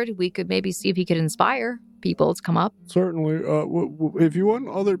bard, we could maybe see if he could inspire people to come up. Certainly. If you want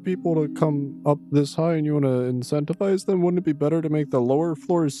other people to come up this high and you want to incentivize them, wouldn't it be better to make the lower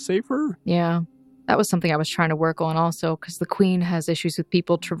floors safer? Yeah, that was something I was trying to work on also, because the Queen has issues with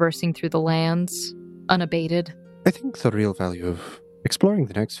people traversing through the lands unabated. I think the real value of exploring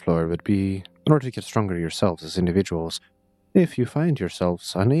the next floor would be in order to get stronger yourselves as individuals. If you find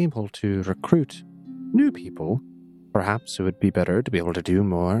yourselves unable to recruit new people, perhaps it would be better to be able to do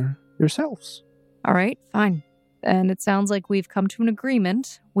more yourselves. All right, fine. And it sounds like we've come to an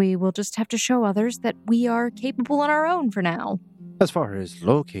agreement. We will just have to show others that we are capable on our own for now. As far as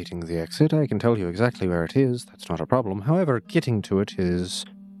locating the exit, I can tell you exactly where it is. That's not a problem. However, getting to it is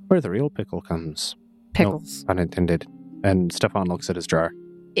where the real pickle comes. Pickles. No, unintended. And Stefan looks at his jar.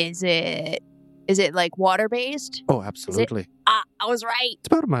 Is it like water-based? Oh, absolutely. I was right. It's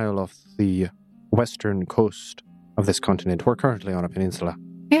about a mile off the western coast of this continent. We're currently on a peninsula.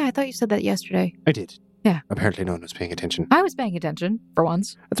 Yeah, I thought you said that yesterday. I did. Yeah. Apparently no one was paying attention. I was paying attention, for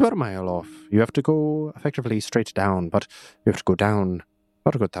once. It's about a mile off. You have to go effectively straight down, but you have to go down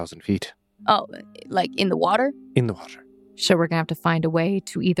about a good 1,000 feet. Oh, like in the water? In the water. So we're going to have to find a way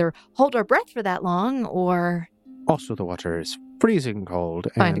to either hold our breath for that long, or... Also, the water is freezing cold,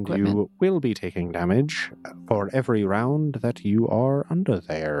 and you will be taking damage for every round that you are under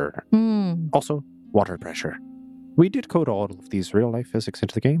there. Also, water pressure. We did code all of these real-life physics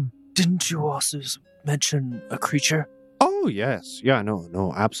into the game. Didn't you also mention a creature? Oh, yes. Yeah,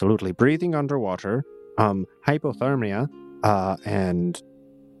 no, absolutely. Breathing underwater, hypothermia, and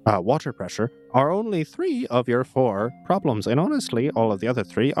water pressure are only 3 of your 4 problems. And honestly, all of the other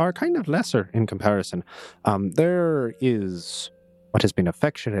 3 are kind of lesser in comparison. There is what has been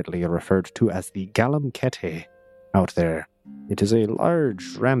affectionately referred to as the Galamkete out there. It is a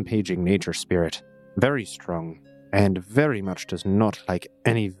large, rampaging nature spirit, very strong, and very much does not like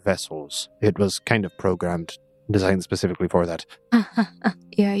any vessels. It was kind of programmed, designed specifically for that.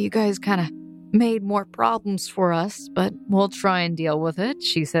 Yeah, you guys kind of made more problems for us, but we'll try and deal with it,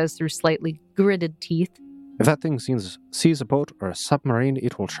 she says through slightly gritted teeth. If that thing sees a boat or a submarine,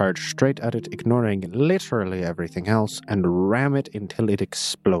 it will charge straight at it, ignoring literally everything else, and ram it until it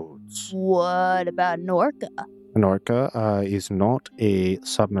explodes. What about an orca? An orca is not a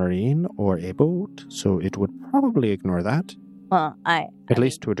submarine or a boat, so it would probably ignore that. Well, At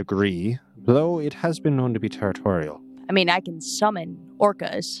least to a degree, though it has been known to be territorial. I can summon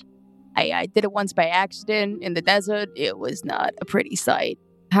orcas. I did it once by accident in the desert. It was not a pretty sight.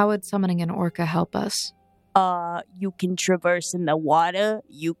 How would summoning an orca help us? You can traverse in the water.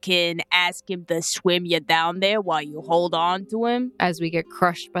 You can ask him to swim you down there while you hold on to him. As we get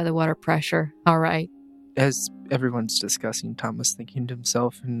crushed by the water pressure. All right. as everyone's discussing, Tom was thinking to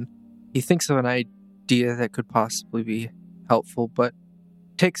himself, and he thinks of an idea that could possibly be helpful, but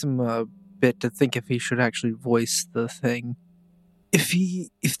it takes him a bit to think if he should actually voice the thing.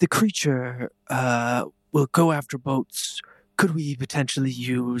 If the creature will go after boats, could we potentially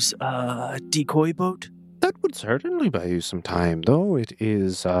use a decoy boat? That would certainly buy you some time, though it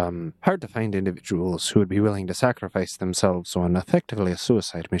is hard to find individuals who would be willing to sacrifice themselves on effectively a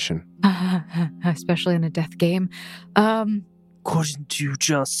suicide mission. Especially in a death game. Couldn't you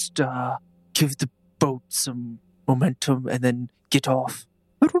just give the boat some momentum and then get off?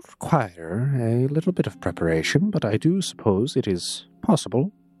 It would require a little bit of preparation, but I do suppose it is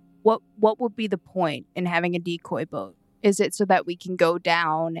possible. What would be the point in having a decoy boat? Is it so that we can go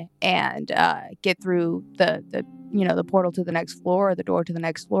down and get through the portal to the next floor or the door to the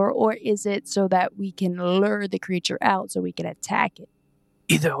next floor, or is it so that we can lure the creature out so we can attack it?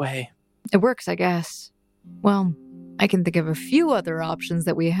 Either way. It works, I guess. Well, I can think of a few other options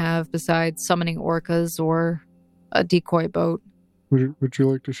that we have besides summoning orcas or a decoy boat. Would you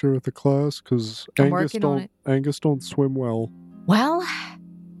like to share with the class? Because Angus don't swim well. Well,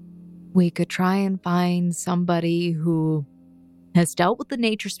 we could try and find somebody who has dealt with the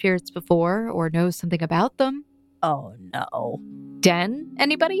nature spirits before or knows something about them. Oh, no. Den,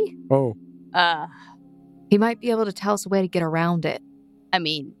 anybody? Oh. He might be able to tell us a way to get around it. I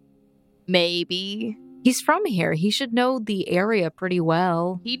mean, maybe. He's from here. He should know the area pretty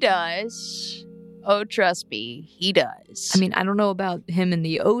well. He does. Oh, trust me, he does. I mean, I don't know about him in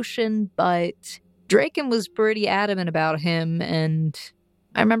the ocean, but Draken was pretty adamant about him, and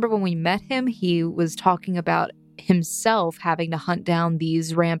I remember when we met him, he was talking about himself having to hunt down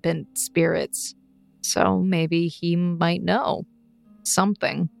these rampant spirits. So maybe he might know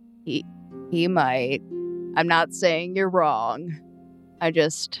something. He might. I'm not saying you're wrong. I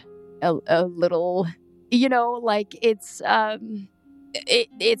just a little, it's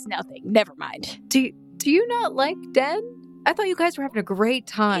it's nothing. Never mind. Do you not like Den? I thought you guys were having a great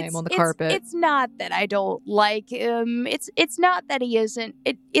time on the carpet. It's not that I don't like him. It's not that he isn't.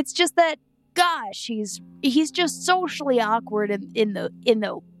 It's just that, gosh, he's just socially awkward in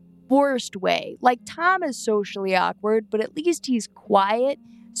the worst way. Like, Tom is socially awkward, but at least he's quiet.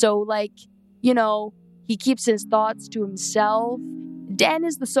 So, he keeps his thoughts to himself. Den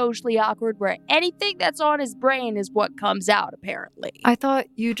is the socially awkward where anything that's on his brain is what comes out, apparently. I thought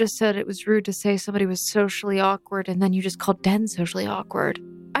you just said it was rude to say somebody was socially awkward, and then you just called Den socially awkward.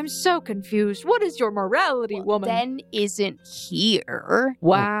 I'm so confused. What is your morality, woman? Den isn't here.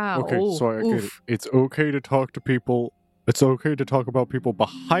 Wow. Okay, so I get it. It's okay to talk to people. It's okay to talk about people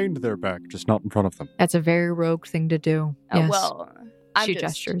behind their back, just not in front of them. That's a very rogue thing to do. Yes. Well, I'm she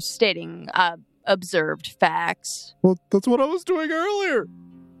just gestures. stating observed facts. Well, that's what I was doing earlier.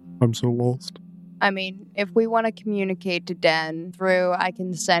 I'm so lost. I mean, if we want to communicate to Den through, I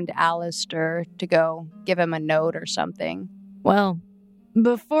can send Alistair to go give him a note or something. Well,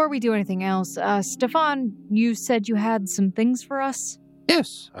 before we do anything else, Stefan, you said you had some things for us?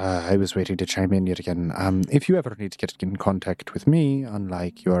 Yes, I was waiting to chime in yet again. If you ever need to get in contact with me,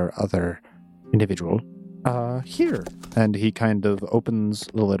 unlike your other individual, here. And he kind of opens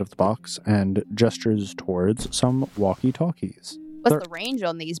the lid of the box and gestures towards some walkie-talkies. What's the range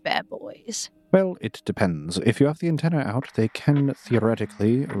on these bad boys? Well, it depends. If you have the antenna out, they can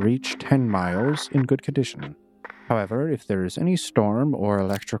theoretically reach 10 miles in good condition. However, if there is any storm or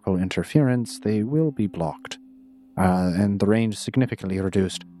electrical interference, they will be blocked, and the range significantly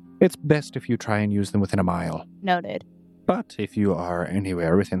reduced. It's best if you try and use them within a mile. Noted. But if you are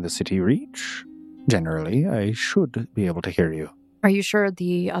anywhere within the city reach, generally, I should be able to hear you. Are you sure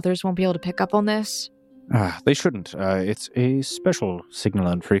the others won't be able to pick up on this? They shouldn't. It's a special signal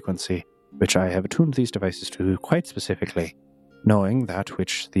and frequency, which I have attuned these devices to quite specifically, knowing that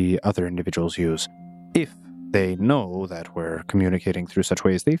which the other individuals use. If they know that we're communicating through such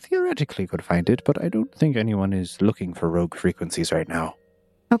ways, they theoretically could find it, but I don't think anyone is looking for rogue frequencies right now.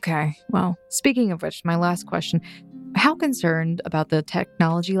 Okay, well, speaking of which, my last question. How concerned about the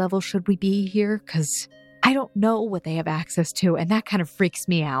technology level should we be here? Because I don't know what they have access to, and that kind of freaks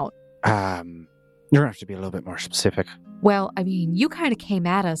me out. You're going to have to be a little bit more specific. Well, I mean, you kind of came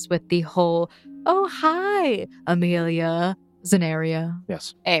at us with the whole, oh, hi, Amelia, Zenaria.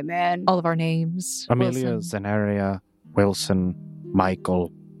 Yes. Hey, man. All of our names. Amelia, Wilson. Zenaria, Wilson,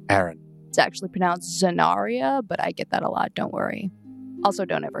 Michael, Aaron. It's actually pronounced Zenaria, but I get that a lot, don't worry. Also,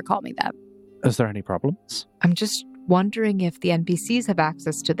 don't ever call me that. Is there any problems? I'm just wondering if the NPCs have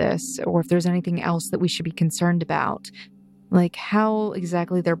access to this, or if there's anything else that we should be concerned about. Like how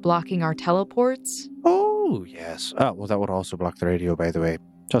exactly they're blocking our teleports? Oh, yes. Well, that would also block the radio, by the way.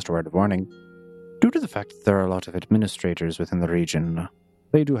 Just a word of warning. Due to the fact that there are a lot of administrators within the region,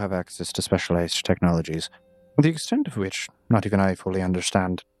 they do have access to specialized technologies, the extent of which not even I fully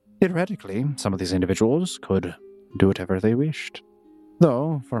understand. Theoretically, some of these individuals could do whatever they wished.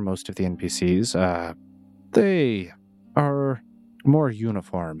 Though, for most of the NPCs, they are more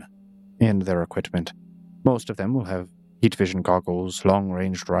uniform in their equipment. Most of them will have heat vision goggles,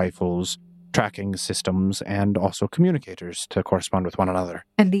 long-range rifles, tracking systems, and also communicators to correspond with one another.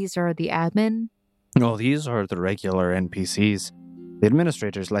 And these are the admin? No, these are the regular NPCs. The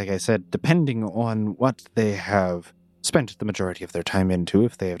administrators, like I said, depending on what they have spent the majority of their time into,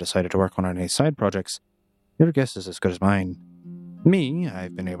 if they have decided to work on any side projects, your guess is as good as mine. Me,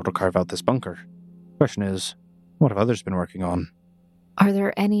 I've been able to carve out this bunker. Question is, what have others been working on? Are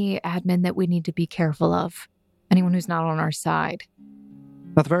there any admin that we need to be careful of? Anyone who's not on our side?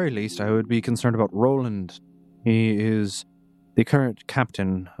 At the very least, I would be concerned about Roland. He is the current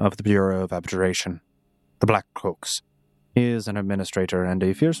captain of the Bureau of Abjuration, the Black Cloaks. He is an administrator, and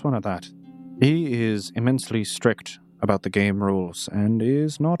a fierce one at that. He is immensely strict about the game rules, and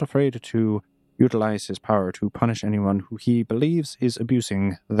is not afraid to utilize his power to punish anyone who he believes is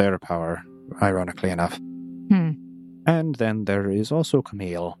abusing their power, ironically enough. And then there is also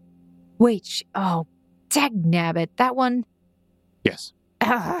Camille. Wait, dagnabbit, that one? Yes.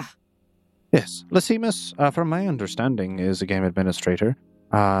 Yes, Lysimus, from my understanding, is a game administrator.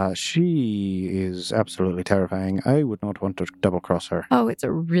 She is absolutely terrifying. I would not want to double-cross her. Oh, it's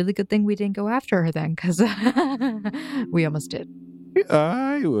a really good thing we didn't go after her then, because we almost did.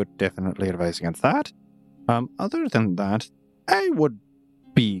 I would definitely advise against that. Other than that, I would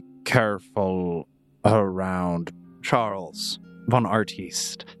be careful around Charles von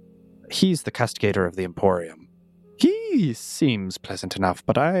Artiste. He's the castigator of the Emporium. He seems pleasant enough,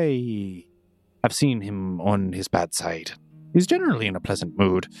 but I have seen him on his bad side. He's generally in a pleasant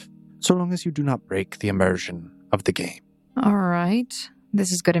mood, so long as you do not break the immersion of the game. All right.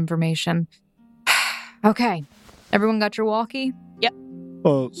 This is good information. Okay. Everyone got your walkie? Yep.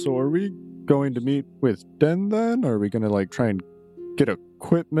 So are we going to meet with Den then? Are we going to, try and get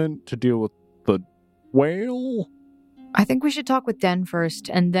equipment to deal with the whale? I think we should talk with Den first,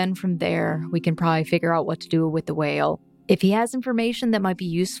 and then from there, we can probably figure out what to do with the whale. If he has information that might be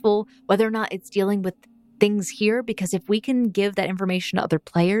useful, whether or not it's dealing with things here, because if we can give that information to other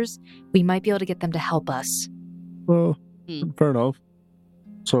players, we might be able to get them to help us. Fair enough.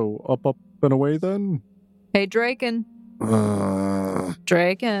 So, up, and away then? Hey, Draken.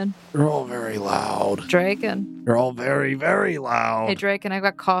 Draken. You're all very loud. Draken. You're all very, very loud. Hey, Draken, I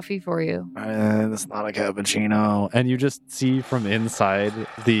got coffee for you. It's not a cappuccino. And you just see from inside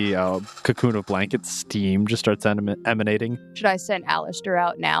the cocoon of blankets, steam just starts emanating. Should I send Alistair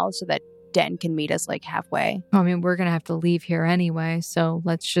out now so that Den can meet us halfway? I mean, we're going to have to leave here anyway, so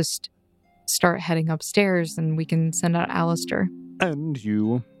let's just start heading upstairs and we can send out Alistair. And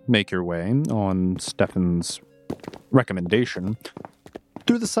you make your way on Stefan's recommendation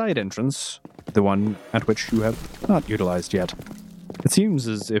through the side entrance, the one at which you have not utilized yet. It seems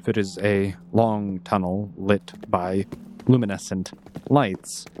as if it is a long tunnel lit by luminescent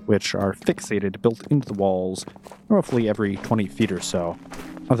lights, which are fixated, built into the walls, roughly every 20 feet or so.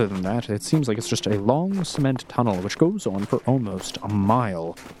 Other than that, it seems like it's just a long cement tunnel which goes on for almost a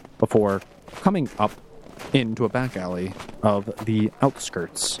mile before coming up into a back alley of the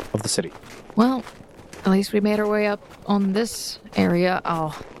outskirts of the city. Well, at least we made our way up on this area.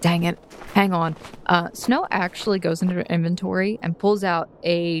 Oh, dang it. Hang on. Snow actually goes into her inventory and pulls out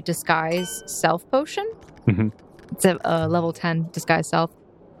a disguise self potion. Mm-hmm. It's a level 10 disguise self.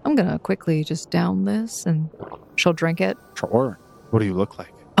 I'm going to quickly just down this and she'll drink it. Sure. What do you look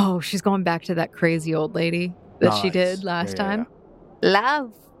like? Oh, she's going back to that crazy old lady that she did last time. Yeah.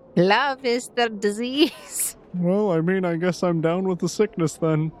 Love is the disease. Well, I guess I'm down with the sickness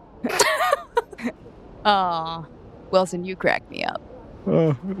then. Aw. Wilson, you cracked me up.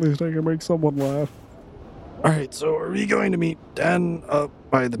 At least I can make someone laugh. Alright, so are we going to meet Dan up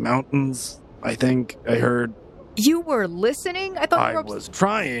by the mountains? I think I heard. You were listening? I thought you were was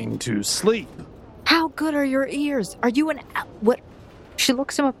trying to sleep. How good are your ears? Are you what? She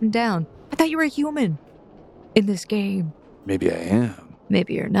looks him up and down. I thought you were a human in this game. Maybe I am.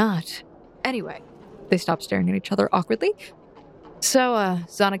 Maybe you're not. Anyway, they stop staring at each other awkwardly. So,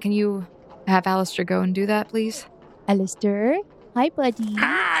 Zana, can you have Alistair go and do that, please? Alistair? Hi, buddy.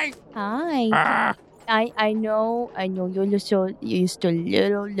 Hi! Hi. I know you're still a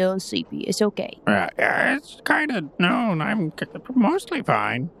little sleepy. It's okay. It's kind of noon. I'm mostly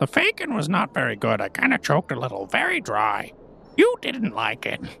fine. The Fakin was not very good. I kind of choked a little. Very dry. You didn't like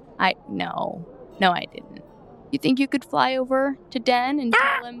it. No, I didn't. You think you could fly over to Den and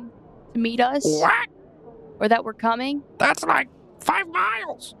tell him to meet us? What? Or that we're coming? That's like 5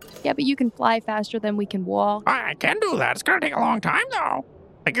 miles. Yeah, but you can fly faster than we can walk. I can do that. It's gonna take a long time, though.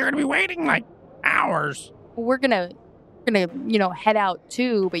 Like, you're gonna be waiting, like, hours. We're gonna head out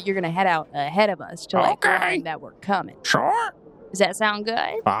too, but you're gonna head out ahead of us to learn that we're coming. Sure. Does that sound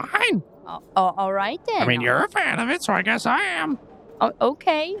good? Fine. All right then. I mean, you're a fan of it, so I guess I am. Oh,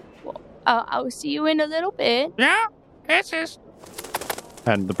 okay. Well, I'll see you in a little bit. Yeah, it's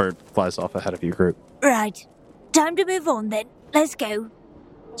And the bird flies off ahead of your group. Right. Time to move on then. Let's go.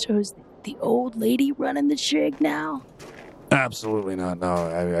 So is the old lady running the shig now? Absolutely not. No,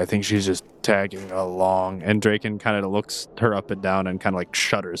 I think she's just tagging along. And Draken kind of looks her up and down and kind of like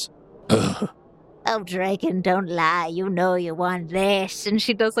shudders. Ugh. Oh, Draken, don't lie. You know you want this. And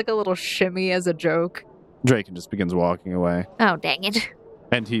she does like a little shimmy as a joke. Draken just begins walking away. Oh, dang it.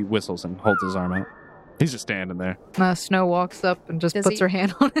 And he whistles and holds his arm out. He's just standing there. Snow walks up and just Does puts he- her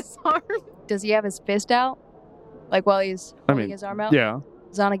hand on his arm. Does he have his fist out? Like while he's holding his arm out? Yeah.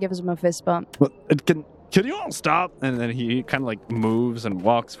 Zana gives him a fist bump. Well, can you all stop? And then he kind of like moves and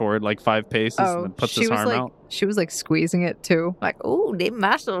walks forward like 5 paces and then puts his arm out. She was like squeezing it too. Like, ooh, them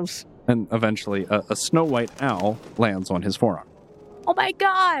muscles. And eventually a snow white owl lands on his forearm. Oh my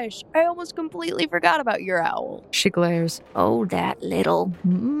gosh! I almost completely forgot about your owl. She glares. Oh, that little.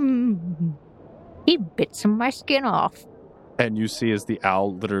 He bit some of my skin off. And you see as the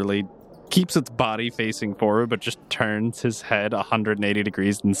owl literally keeps its body facing forward, but just turns his head 180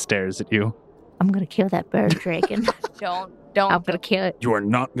 degrees and stares at you. I'm going to kill that bird, Draken. Don't. I'm going to kill it. You are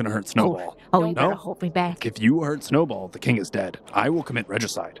not going to hurt Snowball. Oh, you better No. hold me back. If you hurt Snowball, the king is dead. I will commit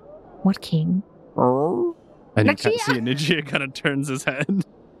regicide. What king? And you kind Nichia! of see Nichia kind of turns his head.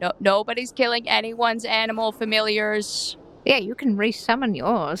 No, nobody's killing anyone's animal familiars. Yeah, you can resummon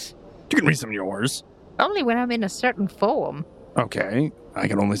yours. You can read some of yours. Only when I'm in a certain form. Okay. I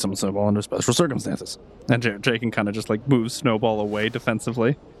can only summon Snowball under special circumstances. And Draken kind of just like moves Snowball away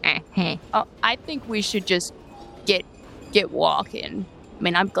defensively. I think we should just get walking. I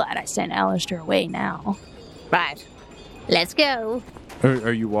mean, I'm glad I sent Alistair away now. Right. Let's go.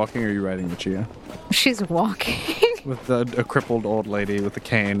 Are you walking or are you riding Nichia? She's walking. With a crippled old lady with a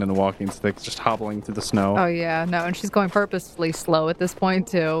cane and a walking stick just hobbling through the snow. Oh, yeah. No, and she's going purposefully slow at this point,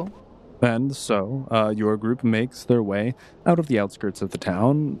 too. And so, your group makes their way out of the outskirts of the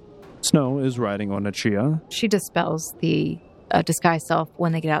town. Snow is riding on Nichia. She dispels the disguise self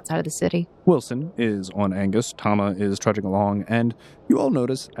when they get outside of the city. Wilson is on Angus. Tama is trudging along. And you all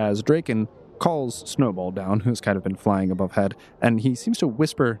notice as Draken calls Snowball down, who's kind of been flying above head, and he seems to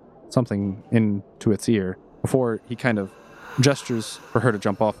whisper something into its ear before he kind of gestures for her to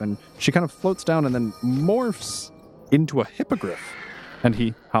jump off, and she kind of floats down and then morphs into a hippogriff. And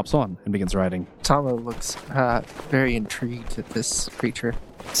he hops on and begins riding. Tama looks very intrigued at this creature.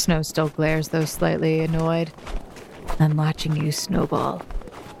 Snow still glares, though slightly annoyed. I'm watching you, Snowball.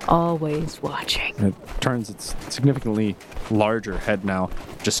 Always watching. And it turns its significantly larger head now,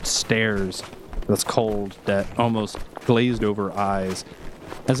 just stares with its cold, almost glazed over eyes,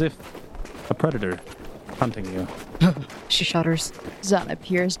 as if a predator hunting you. She shudders. Zana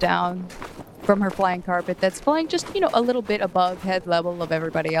peers down from her flying carpet that's flying just, a little bit above head level of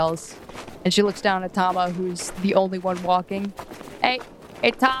everybody else. And she looks down at Tama, who's the only one walking. Hey,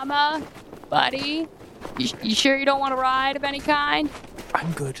 Tama, buddy, you sure you don't want to ride of any kind?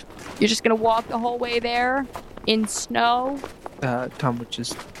 I'm good. You're just going to walk the whole way there in snow? Tama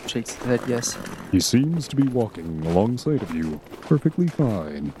just shakes his head yes. He seems to be walking alongside of you. Perfectly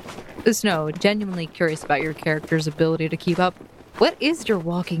fine. Snow, genuinely curious about your character's ability to keep up. What is your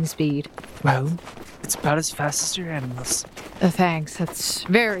walking speed? Well, it's about as fast as your animals. Thanks, that's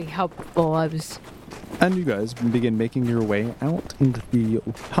very helpful. And you guys begin making your way out into the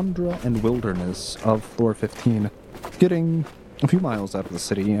tundra and wilderness of Floor 15, getting a few miles out of the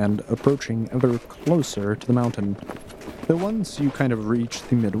city and approaching ever closer to the mountain. Though once you kind of reach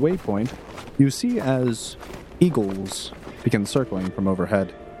the midway point, you see as eagles begin circling from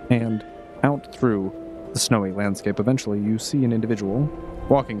overhead, and out through the snowy landscape, eventually you see an individual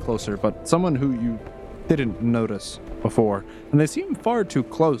walking closer, but someone who you didn't notice before. And they seem far too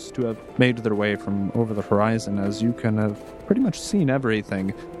close to have made their way from over the horizon, as you can have pretty much seen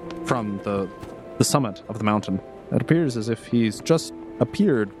everything from the summit of the mountain. It appears as if he's just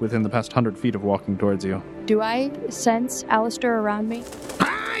appeared within the past 100 feet of walking towards you. Do I sense Alistair around me?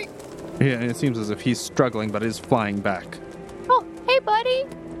 Hi! Yeah, and it seems as if he's struggling, but is flying back. Oh, hey, buddy.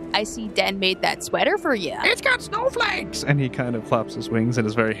 I see Den made that sweater for you. It's got snowflakes! And he kind of flaps his wings and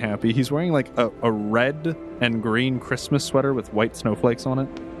is very happy. He's wearing like a red and green Christmas sweater with white snowflakes on it.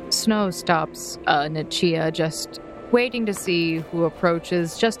 Snow stops Nichia just waiting to see who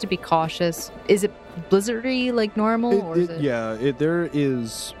approaches, just to be cautious. Is it blizzardy like normal, or is it? Yeah, there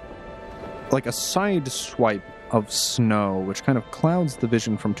is like a side swipe of snow, which kind of clouds the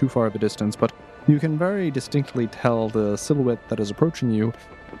vision from too far of a distance, but you can very distinctly tell the silhouette that is approaching you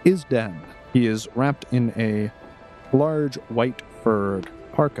is Dan. He is wrapped in a large white furred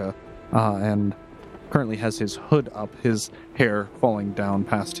parka and currently has his hood up, his hair falling down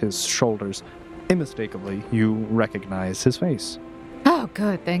past his shoulders. Unmistakably, you recognize his face. Oh,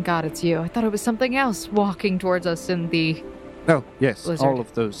 good. Thank God it's you. I thought it was something else walking towards us in the... Oh, yes, blizzard. all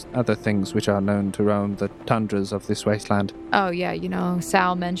of those other things which are known to roam the tundras of this wasteland. Oh, yeah,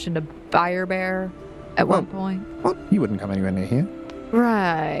 Sal mentioned a fire bear at one point. Well, he wouldn't come anywhere near here.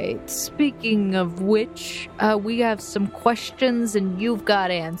 Right. Speaking of which, we have some questions and you've got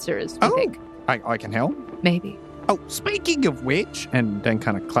answers, we think. I can help. Maybe. Oh, speaking of which, and Dan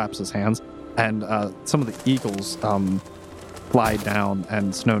kind of claps his hands, and some of the eagles fly down,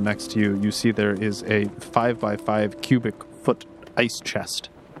 and Snow, next to you, you see there is a 5x5 cubic foot ice chest.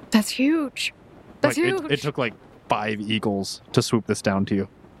 That's huge. That's huge. It took like 5 eagles to swoop this down to you.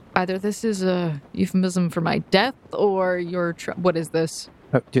 Either this is a euphemism for my death, or your... what is this?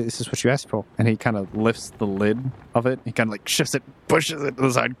 Oh, yeah, this is what you asked for. And he kind of lifts the lid of it. He kind of like shifts it, pushes it to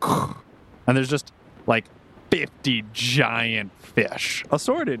the side. And there's just like 50 giant fish.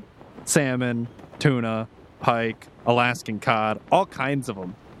 Assorted. Salmon, tuna, pike, Alaskan cod, all kinds of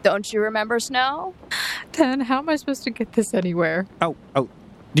them. Don't you remember Snow? Dan, how am I supposed to get this anywhere? Oh,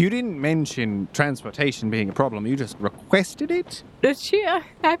 you didn't mention transportation being a problem. You just requested it? Chia,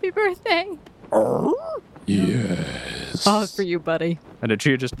 happy birthday. Yes. Oh, it's for you, buddy. And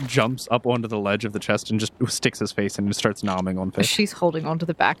Chia just jumps up onto the ledge of the chest and just sticks his face in and starts nomming on fish. She's holding onto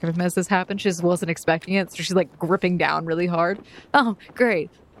the back of him as this happens. She just wasn't expecting it, so she's like gripping down really hard. Oh,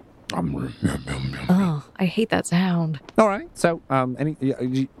 great. Oh, I hate that sound. All right. So,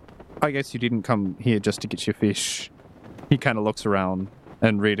 I guess you didn't come here just to get your fish. He kind of looks around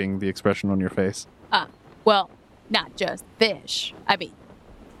and reading the expression on your face. Well, not just fish. I mean,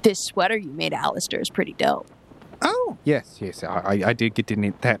 this sweater you made, Alistair, is pretty dope. Oh, yes. I did get to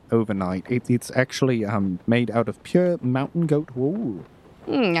knit that overnight. It's actually made out of pure mountain goat wool.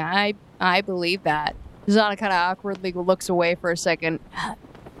 I believe that. Zana kind of awkwardly looks away for a second.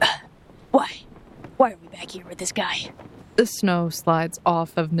 Why are we back here with this guy? The snow slides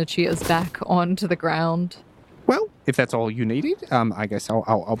off of Nachia's back onto the ground. Well, if that's all you needed, I guess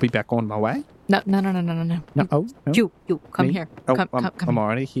I'll be back on my way. No. No, no. You, come Me? here. Oh, Come I'm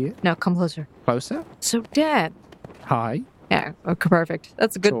already here. No, come closer. Closer? So, Dad. Hi. Yeah, okay, perfect.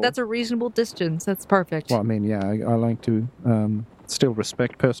 That's a good. Sure. That's a reasonable distance. That's perfect. Well, I mean, yeah, I like to still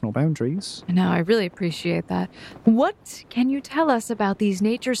respect personal boundaries. No, I really appreciate that. What can you tell us about these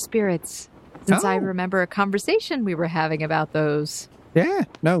nature spirits? Since I remember a conversation we were having about those. Yeah,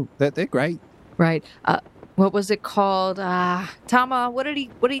 no, they're great. Right. What was it called? Tama, what did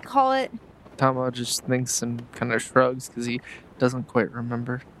he call it? Tama just thinks and kind of shrugs because he doesn't quite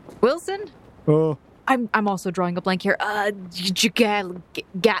remember. Wilson? Oh, I'm also drawing a blank here.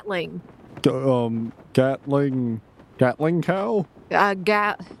 Gatling. Gatling cow?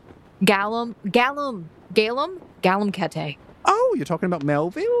 Gallum Kete. Oh, you're talking about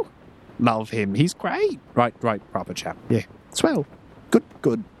Melville? Love him. He's great. Right, proper chap. Yeah. Swell.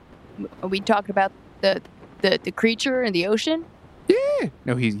 Good. Are we talking about the creature in the ocean? Yeah.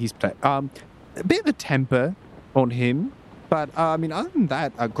 No, he's a bit of a temper on him, but I mean, other than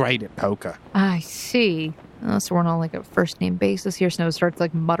that, great at poker. I see. So we're on like a first name basis here. Snow starts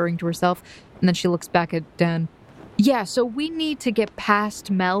like muttering to herself, and then she looks back at Dan. Yeah, so we need to get past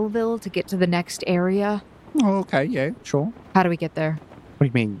Melville to get to the next area. Oh, okay, yeah, sure. How do we get there? What do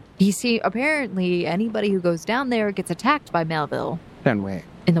you mean? You see, apparently anybody who goes down there gets attacked by Melville. Down where?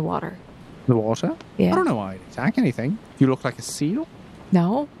 In the water. The water? Yeah. I don't know why I'd attack anything. You look like a seal?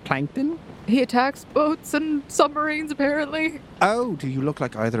 No. Plankton? He attacks boats and submarines, apparently. Oh, do you look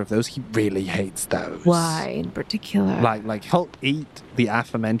like either of those? He really hates those. Why, in particular? Like he'll eat the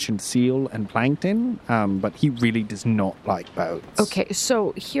aforementioned seal and plankton, but he really does not like boats. Okay,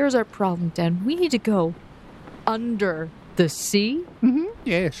 so here's our problem, Dan. We need to go under the sea. Mm-hmm.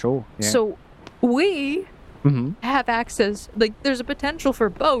 Yeah, sure. Yeah. So we have access. Like, there's a potential for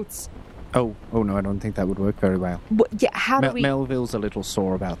boats. Oh no, I don't think that would work very well. Yeah, how do we... Melville's a little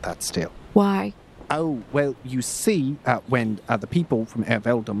sore about that still. Why? Oh, well, you see, when the people from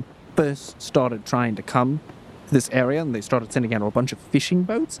Erveldum first started trying to come to this area and they started sending out a bunch of fishing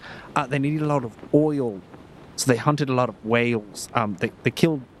boats, they needed a lot of oil, so they hunted a lot of whales. They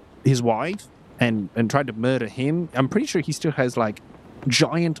killed his wife and tried to murder him. I'm pretty sure he still has, like,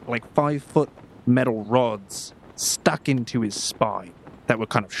 giant, like, 5-foot metal rods stuck into his spine that were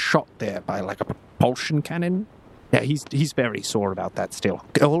kind of shot there by like a propulsion cannon. Yeah, he's very sore about that still.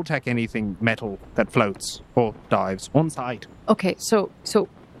 He'll attack anything metal that floats or dives on sight. Okay, so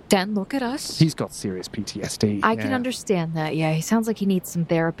Dan, look at us. He's got serious PTSD. I can understand that. Yeah, he sounds like he needs some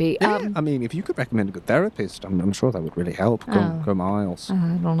therapy. Yeah, I mean, if you could recommend a good therapist, I'm sure that would really help. Go miles. I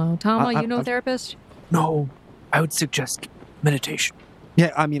don't know. Tama, you know a I've- therapist? No, I would suggest meditation.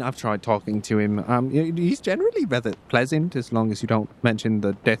 Yeah, I mean, I've tried talking to him. He's generally rather pleasant as long as you don't mention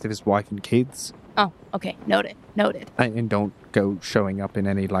the death of his wife and kids. Oh, okay. Noted. And don't go showing up in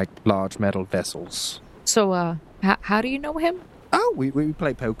any, like, large metal vessels. So, how do you know him? Oh, we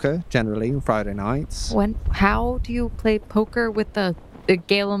play poker, generally, on Friday nights. How do you play poker with the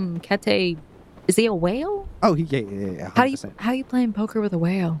Galem Kete? Is he a whale? Oh, yeah, 100%. How you playing poker with a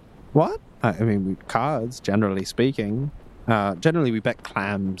whale? What? I mean, cards, generally speaking. Generally, we bet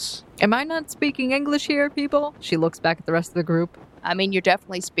clams. Am I not speaking English here, people? She looks back at the rest of the group. I mean, you're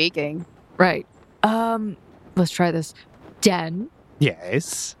definitely speaking. Right. Let's try this. Den,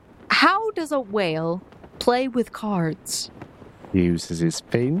 Yes. how does a whale play with cards? Uses his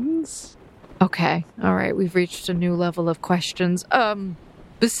fins. Okay. All right. We've reached a new level of questions.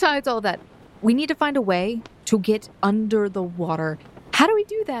 Besides all that, we need to find a way to get under the water. How do we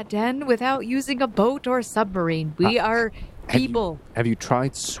do that, Den, without using a boat or a submarine? We are people. Have you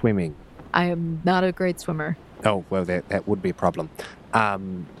tried swimming? I am not a great swimmer. Oh, well, that would be a problem.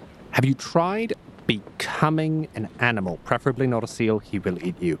 Have you tried becoming an animal? Preferably not a seal. He will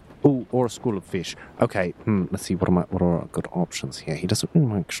eat you. Ooh, or a school of fish. Okay, let's see. What are our good options here? He doesn't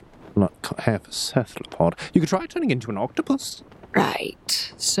have a cephalopod. You could try turning into an octopus.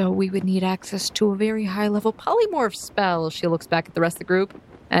 Right. So we would need access to a very high-level polymorph spell. She looks back at the rest of the group.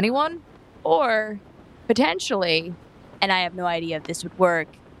 Anyone? Or potentially, and I have no idea if this would work,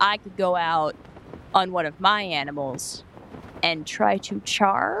 I could go out on one of my animals and try to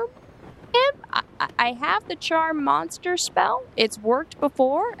charm him. I have the charm monster spell. It's worked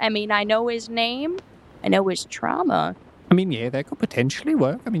before. I mean, I know his name. I know his trauma. I mean, yeah, that could potentially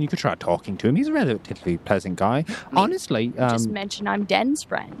work. I mean, you could try talking to him. He's a relatively pleasant guy. Honestly, Just mention I'm Den's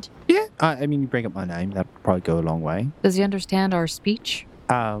friend. yeah, I mean, you bring up my name, that would probably go a long way. Does he understand our speech?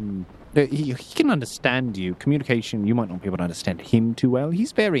 He can understand you. Communication, you might not be able to understand him too well.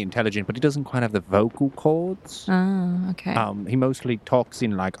 He's very intelligent, but he doesn't quite have the vocal cords. Oh, okay. He mostly talks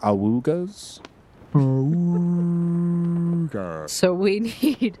in, like, awoogas. So we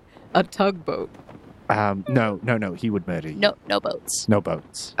need a tugboat. No, he would murder you. No boats. No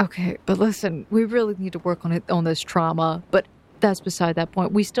boats. Okay, but listen, we really need to work on this trauma, but that's beside that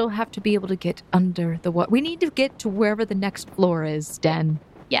point. We still have to be able to get under the water. We need to get to wherever the next floor is, Den.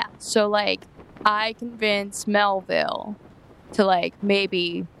 Yeah, so, like, I convince Melville to, like,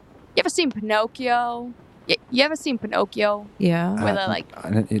 maybe... You ever seen Pinocchio? You ever seen Pinocchio? Yeah. Where they're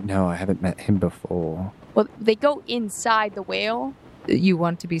like... No, I haven't met him before. Well, they go inside the whale. You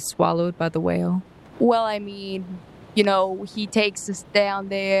want to be swallowed by the whale? Well, I mean, he takes us down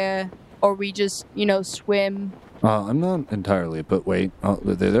there, or we just, swim. I'm not entirely, but wait.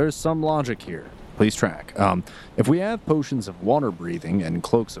 There's some logic here. Please track. If we have potions of water breathing and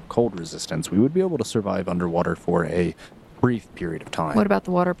cloaks of cold resistance, we would be able to survive underwater for a brief period of time. What about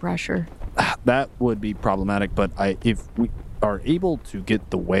the water pressure? That would be problematic, but if we are able to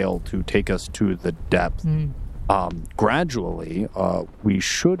get the whale to take us to the depth, gradually, we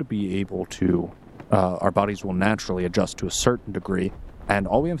should be able to... our bodies will naturally adjust to a certain degree, and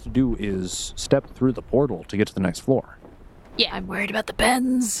all we have to do is step through the portal to get to the next floor. Yeah. I'm worried about the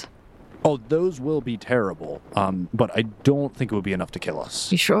bends. Oh, those will be terrible, but I don't think it would be enough to kill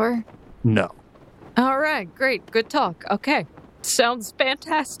us. You sure? No. All right, great. Good talk. Okay. Sounds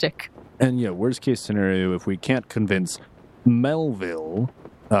fantastic. And yeah, worst case scenario, if we can't convince Melville,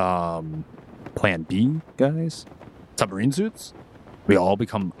 plan B, guys, submarine suits, we all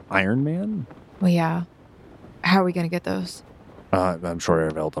become Iron Man. Well, yeah. How are we going to get those? I'm sure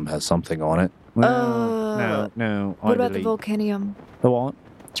Airveldum has something on it. Well, no. What about the Volcanium? The what?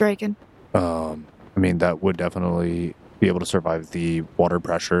 Draken? I mean, that would definitely be able to survive the water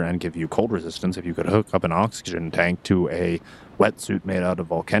pressure and give you cold resistance. If you could hook up an oxygen tank to a wetsuit made out of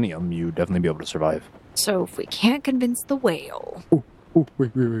volcanium, you'd definitely be able to survive. So if we can't convince the whale... Oh,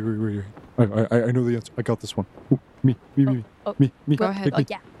 wait. I know the answer. I got this one. Ooh, me. Go ahead. Oh,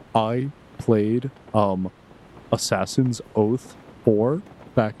 yeah. I played Assassin's Oath 4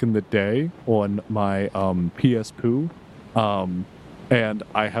 back in the day on my PS Poo. And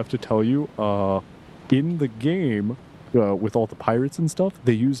I have to tell you, in the game, with all the pirates and stuff,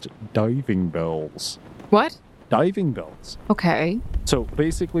 they used diving bells. What? Diving bells. Okay. So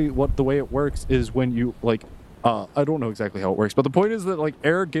basically, the way it works is when you I don't know exactly how it works, but the point is that like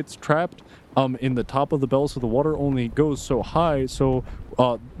air gets trapped in the top of the bell, so the water only goes so high. So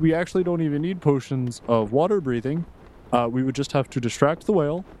we actually don't even need potions of water breathing. We would just have to distract the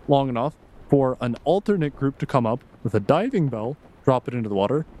whale long enough for an alternate group to come up with a diving bell, drop it into the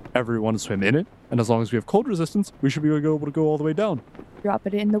water, everyone swim in it, and as long as we have cold resistance, we should be able to go all the way down. Drop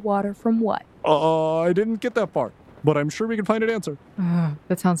it in the water from what? I didn't get that far, but I'm sure we can find an answer.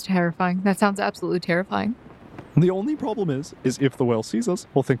 That sounds terrifying. That sounds absolutely terrifying. The only problem is if the whale sees us,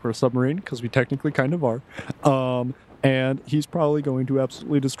 he'll think we're a submarine, because we technically kind of are. And he's probably going to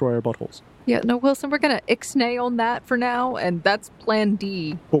absolutely destroy our buttholes. Yeah, no, Wilson, we're going to ixnay on that for now, and that's plan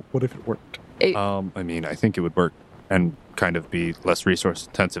D. Well, what if it worked? I mean, I think it would work and kind of be less resource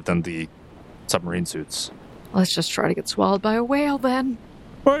intensive than the submarine suits. Let's just try to get swallowed by a whale then.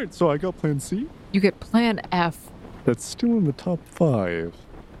 All right, so I got plan C. You get plan F. That's still in the top 5.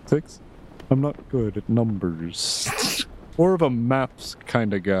 6? I'm not good at numbers. More of a maps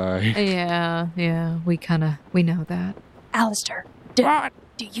kind of guy. Yeah, we know that. Alistair, What?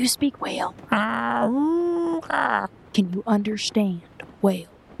 do you speak whale? Ah, Can you understand whale?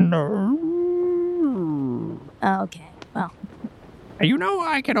 no. Okay, well, You know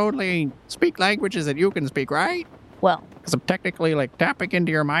I can only speak languages that you can speak, right? well, Because I'm technically like tapping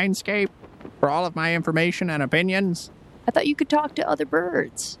into your mindscape for all of my information and opinions. I thought you could talk to other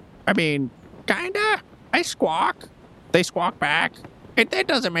birds. I mean, kinda. I squawk. They squawk back. It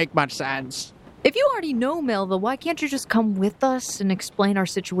doesn't make much sense. If you already know Melville, why can't you just come with us and explain our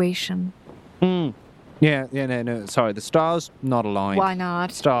situation? Yeah, no, sorry, the stars not aligned. Why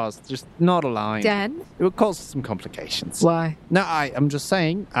not? Stars just not aligned. Den? It would cause some complications. Why? No, I'm just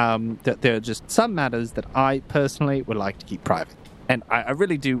saying that there are just some matters that I personally would like to keep private. And I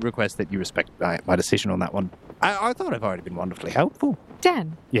really do request that you respect my decision on that one. I thought I've already been wonderfully helpful.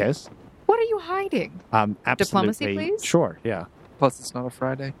 Den, Yes. what are you hiding? Absolutely. Diplomacy, please? Sure, yeah. Plus, it's not a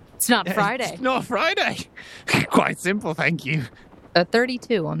Friday. It's not Friday. It's not Friday. Quite simple, thank you. A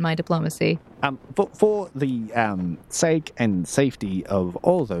 32 on my diplomacy. For the sake and safety of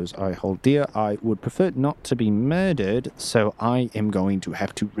all those I hold dear, I would prefer not to be murdered, so I am going to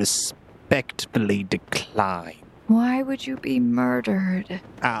have to respectfully decline. Why would you be murdered?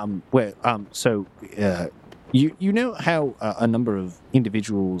 You know how a number of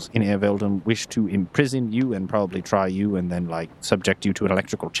individuals in Airveldom wish to imprison you and probably try you and then, subject you to an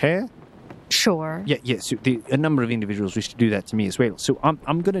electrical chair? Sure. Yeah, so a number of individuals wish to do that to me as well. So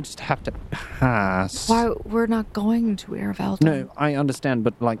I'm going to just have to pass. Why, we're not going to Airveldom. No, I understand,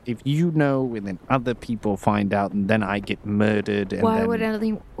 but, if you know and then other people find out and then I get murdered and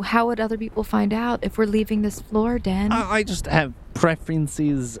how would other people find out if we're leaving this floor, Den? I just have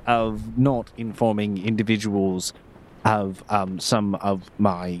preferences of not informing individuals of some of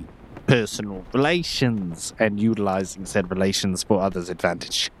my personal relations and utilizing said relations for others'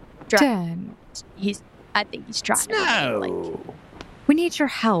 advantage. Den, I think he's trying to we need your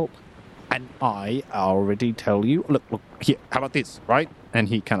help. And I already tell you, look, here, how about this, right? And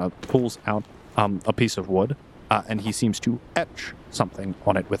he kind of pulls out a piece of wood, and he seems to etch something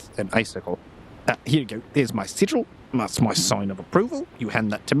on it with an icicle. Here you go, there's my sigil, that's my sign of approval. You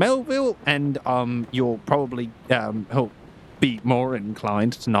hand that to Melville, and you'll probably, he'll be more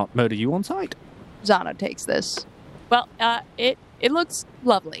inclined to not murder you on sight. Zana takes this. Well, it looks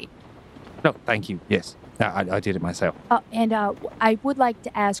lovely. No, thank you, yes. I did it myself. And I would like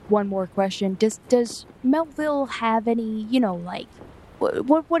to ask one more question. Does Melville have any,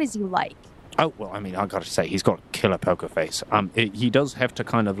 what is he like? Oh, well, I mean, I gotta say, he's got a killer poker face. He does have to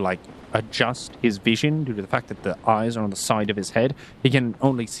kind of, adjust his vision due to the fact that the eyes are on the side of his head. He can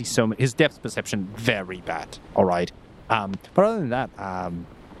only see so much. His depth perception, very bad, all right? But other than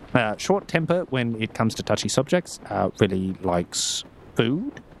that, short temper when it comes to touchy subjects, really likes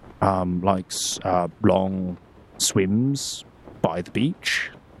food, likes long swims by the beach.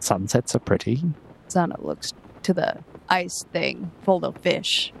 Sunsets are pretty. Zana looks to the ice thing full of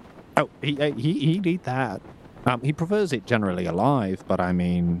fish. Oh, he'd eat that. He prefers it generally alive, but I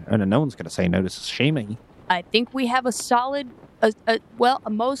mean, no one's going to say no to sashimi. I think we have a solid, a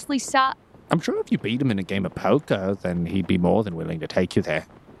mostly solid. I'm sure if you beat him in a game of poker, then he'd be more than willing to take you there.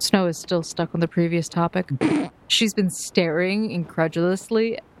 Snow is still stuck on the previous topic. She's been staring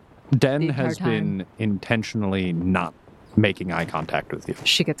incredulously. Den has been intentionally not making eye contact with you.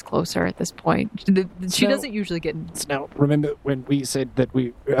 She gets closer at this point. She doesn't usually get... Now, remember when we said that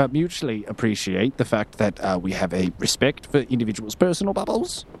we mutually appreciate the fact that we have a respect for individuals' personal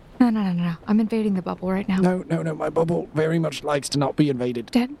bubbles? No. I'm invading the bubble right now. No. My bubble very much likes to not be invaded.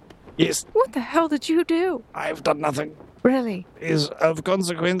 Den? Yes. What the hell did you do? I've done nothing. Really? is of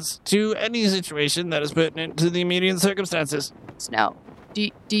consequence to any situation that is pertinent to the immediate circumstances. Snow, do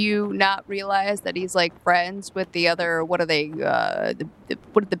you not realize that he's like friends with the other? What are they?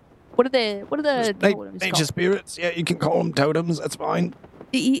 What are the Nature spirits, yeah, you can call them totems, that's fine.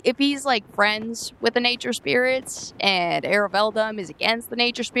 if he's like friends with the nature spirits and Araveldum is against the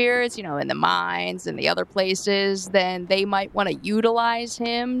nature spirits, you know, in the mines and the other places, then they might want to utilize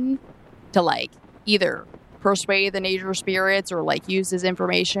him to like either persuade the nature spirits or like use his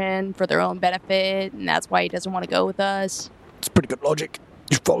information for their own benefit, and that's why he doesn't want to go with us. It's pretty good logic.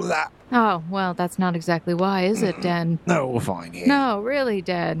 You follow that? Oh, well, that's not exactly why, is it, Den? No, we're fine here. No, really,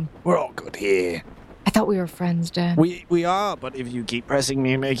 Den. We're all good here. I thought we were friends, Den. We are, but if you keep pressing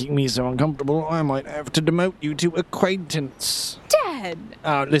me and making me so uncomfortable, I might have to demote you to acquaintance. Den!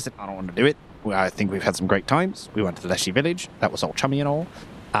 Listen, I don't want to do it. I think we've had some great times. We went to the Leshy village. That was all chummy and all.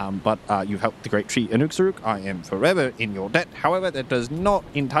 But you've helped the great tree Anuxaruk. I am forever in your debt. However, that does not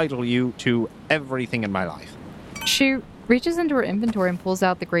entitle you to everything in my life. She reaches into her inventory and pulls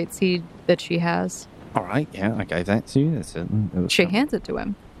out the great seed that she has. All right, yeah, I gave that to you. She hands it to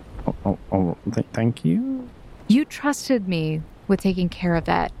him. Thank you. You trusted me with taking care of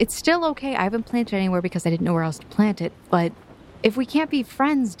that. It's still okay. I haven't planted anywhere because I didn't know where else to plant it. But if we can't be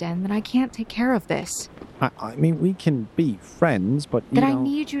friends, Den, then I can't take care of this. I mean, we can be friends, but Then I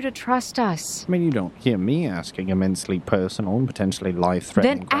need you to trust us. I mean, you don't hear me asking immensely personal and potentially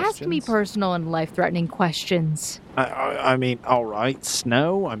life-threatening Then questions. ask me personal and life-threatening questions. I mean, all right,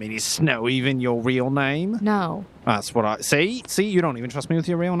 Snow. I mean, is Snow even your real name? No, That's what I... See, you don't even trust me with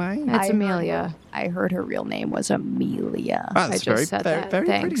your real name? it's Amelia. I heard her real name was Amelia. That's I just said that. very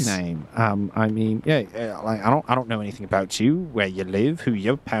Thanks. pretty name. I mean, like I don't know anything about you, where you live, who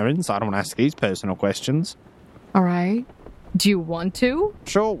your parents. I don't ask these personal questions. All right. Do you want to?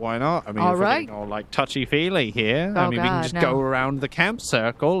 Sure, why not? I mean, All if we're right. getting all like touchy-feely here, I Oh, mean, we can God, just no. go around the camp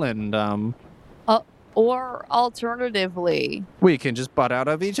circle and Or alternatively, we can just butt out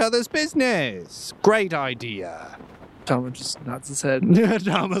of each other's business. Great idea. Tama just nods his head.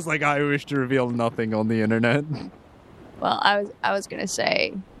 Thomas, like, I wish to reveal nothing on the internet. well, I was gonna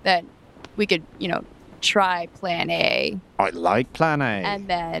say that we could, you know, try Plan A, I like Plan A. and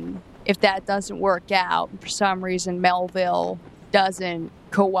then if that doesn't work out, and for some reason Melville doesn't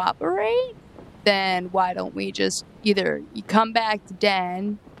cooperate, then why don't we just either you come back to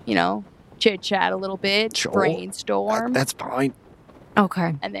Den, you know, chit chat a little bit, Sure. brainstorm, That's fine.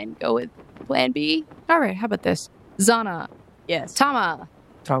 Okay. and then go with Plan B. All right. How about this? Zana, Yes. Tama,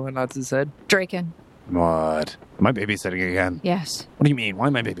 Tama nods his head. Draken. What? Am I babysitting again? Yes. What do you mean? Why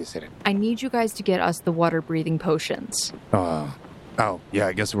am I babysitting? I need you guys to get us the water-breathing potions. Oh, yeah,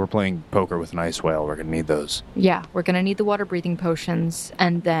 I guess if we're playing poker with an ice whale, we're going to need those. Yeah, we're going to need the water-breathing potions.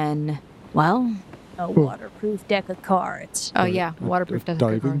 And then, well, A waterproof deck of cards. oh yeah, waterproof doesn't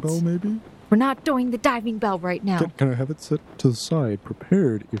go Diving cards. bell, maybe? We're not doing the diving bell right now. Can I have it set to the side,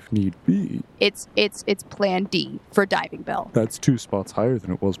 prepared if need be? It's Plan D for diving bell. That's 2 spots higher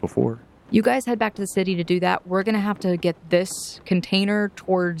than it was before. You guys head back to the city to do that. We're going to have to get this container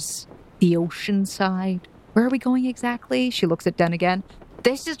towards the ocean side. Where are we going exactly? She looks at Den again.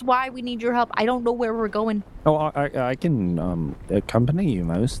 This is why we need your help. I don't know where we're going. Oh, I can accompany you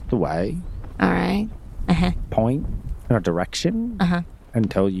most of the way. All right. Uh-huh. Point a direction Uh-huh. and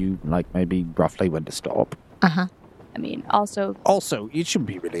tell you, like, maybe roughly when to stop. Uh-huh. I mean, also Also, it should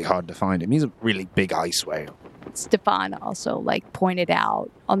be really hard to find him. He's a really big ice whale. Stefan also like pointed out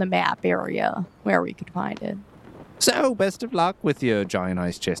on the map area where we could find it. So, best of luck with your giant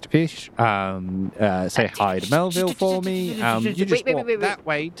ice chest of fish. Say hi to Melville for me. You just Wait. walk that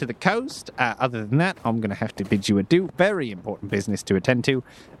way to the coast. Other than that, I'm going to have to bid you adieu. Very important business to attend to.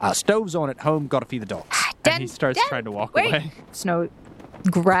 Stove's on at home. Got to feed the dogs. Den, And he starts Den, trying to walk wait. away. Snow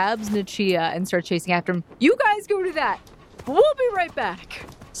grabs Nichia and starts chasing after him. You guys go to that. We'll be right back.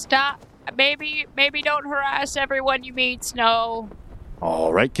 Stop. Maybe don't harass everyone you meet, Snow.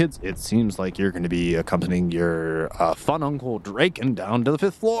 All right, kids. It seems like you're going to be accompanying your fun uncle Draken down to the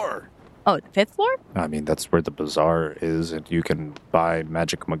 5th floor. Oh, the 5th floor? I mean, that's where the bazaar is, and you can buy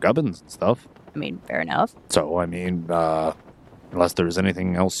magic McGubbins and stuff. I mean, fair enough. So, I mean, unless there's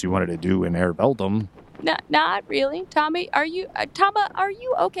anything else you wanted to do in Airbeldum. Not really. Tama, are you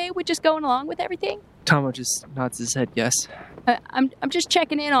okay with just going along with everything? Tama just nods his head yes. I'm just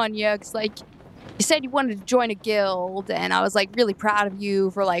checking in on you because like you said you wanted to join a guild, and I was like really proud of you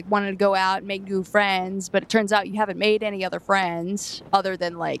for like wanting to go out and make new friends. But it turns out you haven't made any other friends other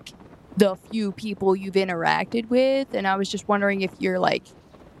than like the few people you've interacted with. And I was just wondering if you're like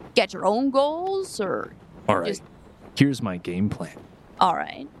got your own goals or All right. Just- Here's my game plan. All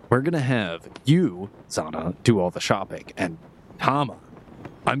right. We're going to have you, Zana, do all the shopping. And Tama,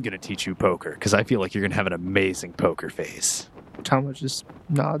 I'm going to teach you poker because I feel like you're going to have an amazing poker face. Tama just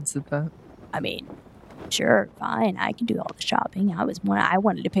nods at that. I mean, sure, fine. I can do all the shopping. I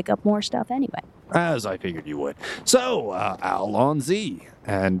wanted to pick up more stuff anyway. As I figured you would. So, Al on Z.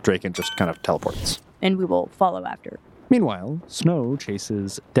 And Draken just kind of teleports. And we will follow after. Meanwhile, Snow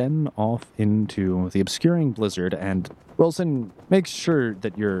chases Den off into the obscuring blizzard, and Wilson makes sure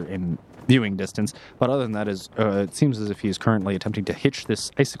that you're in viewing distance, but other than that, it seems as if he is currently attempting to hitch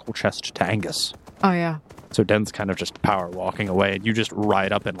this icicle chest to Angus. Oh, yeah. So Den's kind of just power walking away, and you just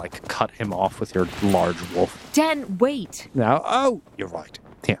ride up and, cut him off with your large wolf. Den, wait. Now, oh, you're right.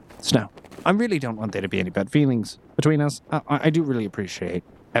 Here, Snow. I really don't want there to be any bad feelings between us. I do really appreciate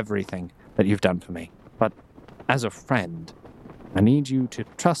everything that you've done for me, but as a friend, I need you to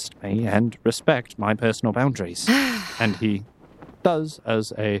trust me and respect my personal boundaries. And he does,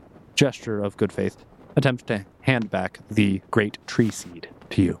 as a gesture of good faith, attempt to hand back the great tree seed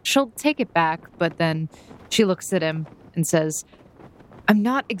to you. She'll take it back, but then she looks at him and says, I'm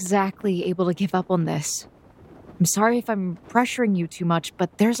not exactly able to give up on this. I'm sorry if I'm pressuring you too much,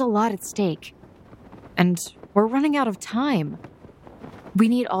 but there's a lot at stake. And we're running out of time. We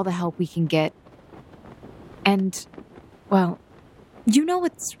need all the help we can get. And, well, you know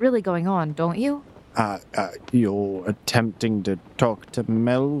what's really going on, don't you? You're attempting to talk to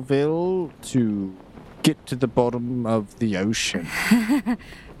Melville to get to the bottom of the ocean.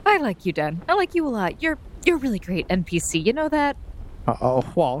 I like you, Den. I like you a lot. You're a really great NPC. You know that?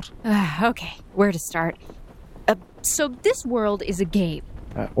 What? Okay, where to start? So this world is a game.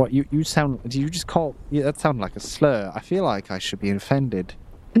 What, you sound... Do you just call... Yeah, that sounded like a slur. I feel like I should be offended.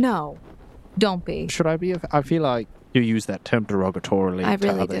 No, don't be. Should I be? I feel like you use that term derogatorily I to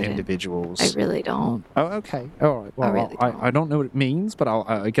really other didn't. individuals. I really don't. Oh, okay. All right. Well, I really don't. I don't know what it means, but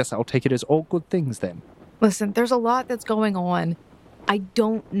I guess I'll take it as all good things then. Listen, there's a lot that's going on. I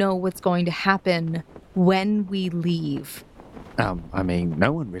don't know what's going to happen when we leave. I mean,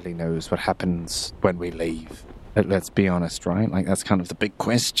 no one really knows what happens when we leave. Let's be honest, right? That's kind of the big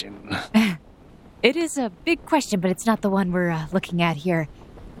question. It is a big question, but it's not the one we're looking at here.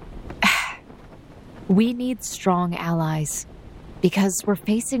 We need strong allies because we're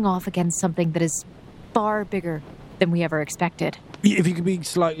facing off against something that is far bigger than we ever expected. If you could be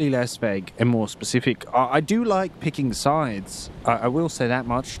slightly less vague and more specific, I do like picking sides. I will say that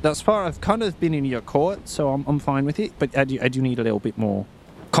much. Thus far, I've kind of been in your court, so I'm fine with it. But I do need a little bit more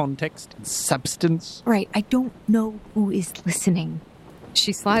context and substance. Right, I don't know who is listening.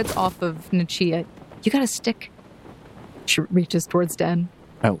 She slides off of Nichia. You got a stick? She reaches towards Den.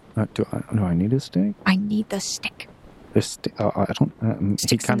 Oh, do I need a stick? I need the stick. The stick? I don't.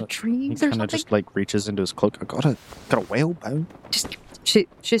 Sticks in the trees he or kind of something? just reaches into his cloak. I got a whalebone.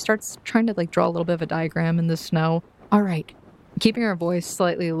 She starts trying to draw a little bit of a diagram in the snow. All right. Keeping her voice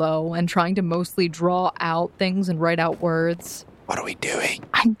slightly low and trying to mostly draw out things and write out words. What are we doing?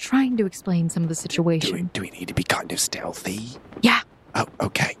 I'm trying to explain some of the situation. Do we need to be kind of stealthy? Yeah. Oh,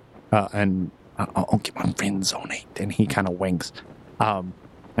 okay. And I'll get my friends on it. And he kind of winks.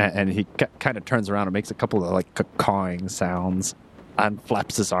 And he kind of turns around and makes a couple of cawing sounds and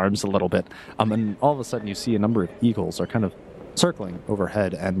flaps his arms a little bit. And all of a sudden you see a number of eagles are kind of circling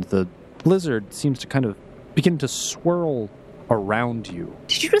overhead, and the blizzard seems to kind of begin to swirl around you.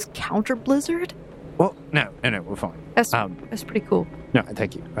 Did you just counter Blizzard? Well, no, we're fine. That's pretty cool. No,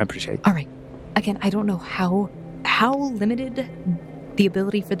 thank you. I appreciate it. All right. Again, I don't know how limited the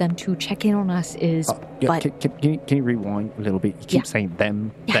ability for them to check in on us is, but Can you rewind a little bit? You keep saying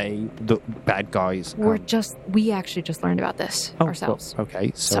them, they, the bad guys. we actually just learned about this ourselves. Well,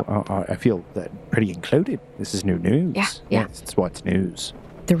 okay, so I feel that pretty included. This is new news. Yeah. It's what's news.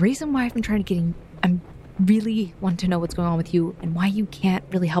 The reason why I've been trying to I'm really want to know what's going on with you and why you can't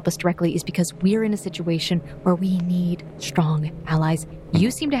really help us directly is because we're in a situation where we need strong allies. You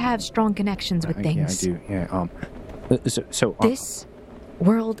seem to have strong connections with things. Yeah, I do. Yeah. So this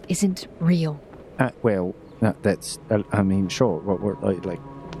world isn't real. Well, that's. I mean, sure. We're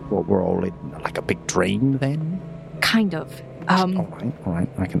we're all in a big dream then. Kind of. All right.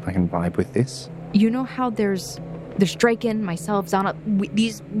 I can vibe with this. You know how there's Draken, myself, Zana,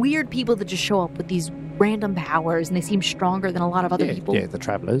 these weird people that just show up with these random powers, and they seem stronger than a lot of other people. Yeah, the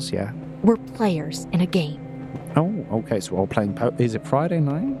travelers. Yeah. We're players in a game. Oh, okay. So we're all playing. Is it Friday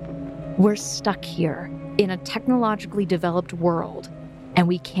night? We're stuck here in a technologically developed world, and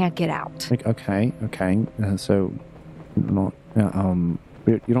we can't get out. Okay. So, not you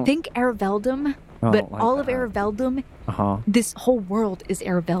don't think Araveldum, but all of Araveldum. This whole world is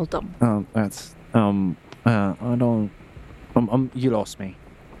Araveldum. That's I You lost me.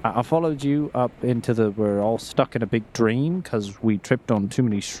 I followed you up into we're all stuck in a big dream because we tripped on too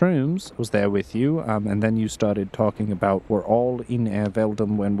many shrooms. I was there with you, and then you started talking about we're all in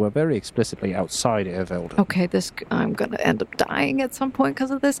Erveldum when we're very explicitly outside Erveldum. Okay, I'm gonna end up dying at some point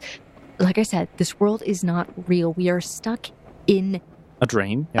because of this. Like I said, this world is not real. We are stuck in A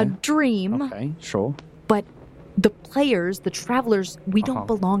dream? Yeah. a dream. Okay, sure. But the players, the travelers, we don't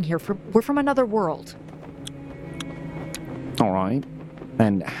belong here. We're from another world. All right.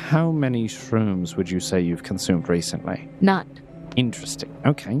 And how many shrooms would you say you've consumed recently? None. Interesting.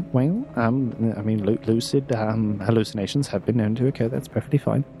 Okay. Well, lucid hallucinations have been known to occur. That's perfectly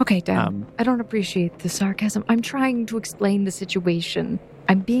fine. Okay, Dan. I don't appreciate the sarcasm. I'm trying to explain the situation.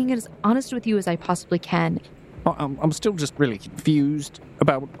 I'm being as honest with you as I possibly can. I'm still just really confused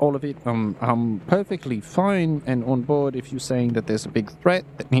about all of it. I'm perfectly fine and on board if you're saying that there's a big threat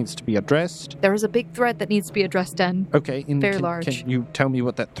that needs to be addressed. There is a big threat that needs to be addressed, Dan. Okay. Very large. Can you tell me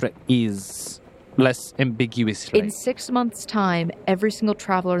what that threat is? Less ambiguously. In 6 months' time, every single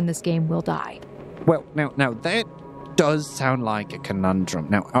traveler in this game will die. Well, now that does sound like a conundrum.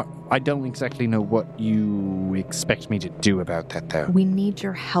 Now, I don't exactly know what you expect me to do about that, though. We need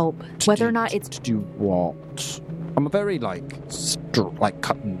your help. Whether or not it's... To do what? I'm a very,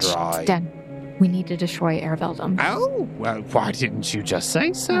 cut and dry. Dan, we need to destroy Erveldum. Oh, well, why didn't you just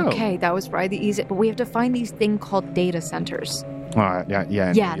say so? Okay, that was probably the easiest. But we have to find these thing called data centers. Yeah,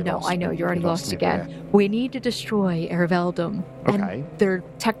 I know. You're already lost again. There. We need to destroy Erveldum. Okay. And their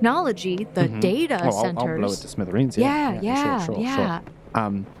technology, the data centers... I'll blow it to smithereens. Yeah. Sure.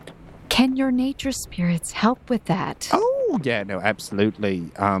 Can your nature spirits help with that? Oh, yeah, no, absolutely.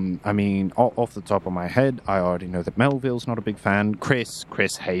 Off the top of my head, I already know that Melville's not a big fan. Chris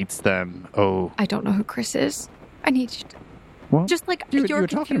hates them. Oh. I don't know who Chris is. I need you to... What? Just like You you're were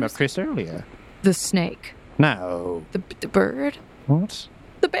talking about Chris earlier. The snake. No. The bird. What?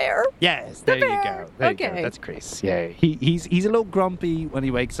 The bear. Yes, there you go. There you go. That's Chris. Yeah, he's a little grumpy when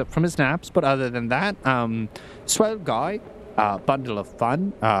he wakes up from his naps, but other than that, swell guy, bundle of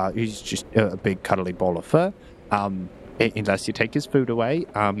fun. He's just a big cuddly ball of fur. Unless you take his food away,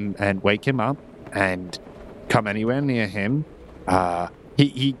 and wake him up and come anywhere near him,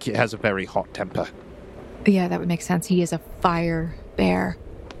 he has a very hot temper. Yeah, that would make sense. He is a fire bear.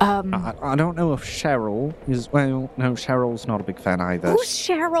 I don't know if Cheryl is... Well, no, Cheryl's not a big fan either. Who's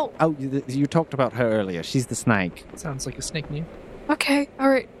Cheryl? Oh, you talked about her earlier. She's the snake. Sounds like a snake name. Okay, all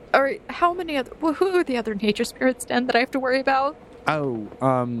right. How many other... Who are the other nature spirits, then, that I have to worry about? Oh,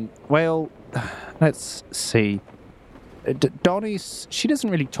 well, let's see. Donnie's... She doesn't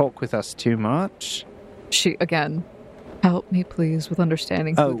really talk with us too much. She, again... Help me, please, with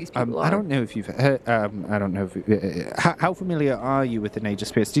understanding who these people are. I don't know if you've heard... I don't know if... how familiar are you with the nature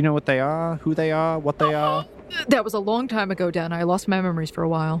spirits? Do you know what they are? Who they are? What they are? That was a long time ago, Dan. I lost my memories for a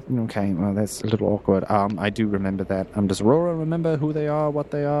while. Okay, well, that's a little awkward. I do remember that. Does Aurora remember who they are, what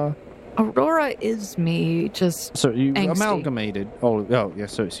they are? Aurora is me, just So you angsty. amalgamated... Oh, yeah,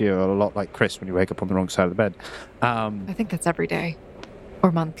 so you're a lot like Chris when you wake up on the wrong side of the bed. I think that's every day.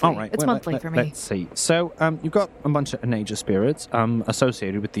 Or monthly. All right. It's monthly for me. Let's see. So you've got a bunch of nature spirits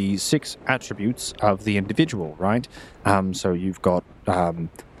associated with the 6 attributes of the individual, right? So you've got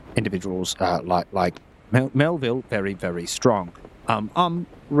individuals like Melville, very, very strong. I'm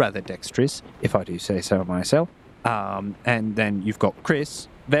rather dexterous, if I do say so myself. And then you've got Chris,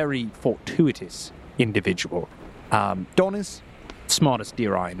 very fortuitous individual. Donna's smartest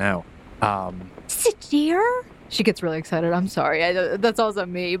deer I know. Is it deer? She gets really excited. I'm sorry. That's also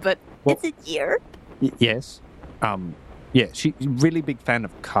me, but it's a deer. Yes. Yeah, she's a really big fan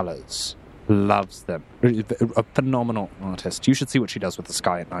of colors. Loves them. A phenomenal artist. You should see what she does with the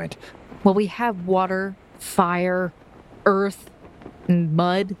sky at night. Well, we have water, fire, earth, and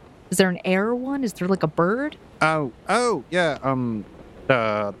mud. Is there an air one? Is there like a bird? Oh, yeah.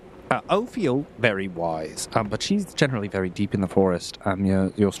 Ophiel, very wise. But she's generally very deep in the forest.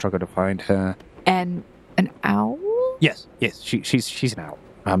 You'll struggle to find her. And an owl? Yes. She's an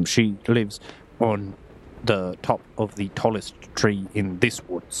owl. She lives on the top of the tallest tree in this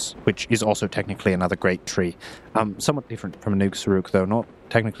woods, which is also technically another great tree. Somewhat different from Anuk Saruk, though not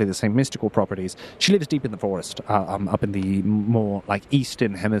technically the same mystical properties. She lives deep in the forest, up in the more like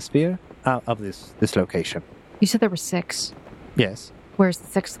eastern hemisphere of this location. You said there were 6. Yes. Where's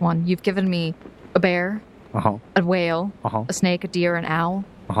the 6th one? You've given me a bear, a whale, a snake, a deer, an owl.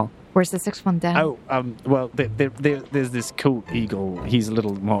 Where's the 6th one, Dan? Oh, well, there's this cool eagle. He's a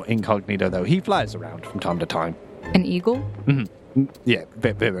little more incognito, though. He flies around from time to time. An eagle? Mm-hmm. Yeah,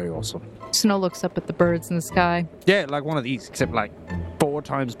 very, very awesome. Snow looks up at the birds in the sky. Yeah, like one of these, except like 4 4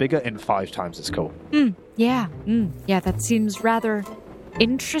 times bigger and 5 times as cool. Yeah, that seems rather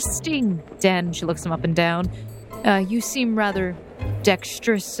interesting. Dan, she looks him up and down. You seem rather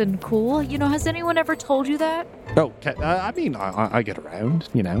dexterous and cool. You know, has anyone ever told you that? Oh, I mean, I get around,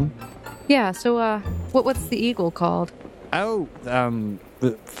 you know. Yeah, so, what's the eagle called? Oh,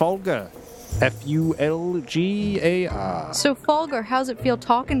 Fulgar. Fulgar. So, Fulgar, how's it feel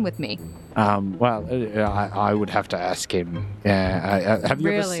talking with me? Well, I would have to ask him. Have you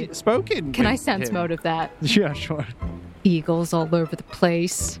Really? ever spoken Can I with sense him? motive that? Yeah, sure. Eagles all over the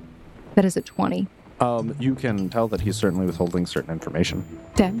place. That is a 20. You can tell that he's certainly withholding certain information.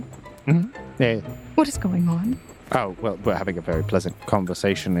 Dan, Yeah. what is going on? Oh, well, we're having a very pleasant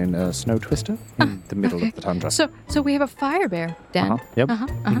conversation in a snow twister in the middle of the tundra. So we have a fire bear, Dan. Yep. Yep.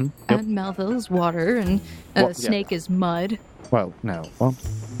 Yep. And Melville's water, and Well, Snake is mud. Well, no. Well,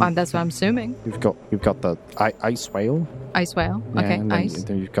 That's what I'm assuming. you've got the ice whale. Ice whale. Yeah, Okay, and then, ice.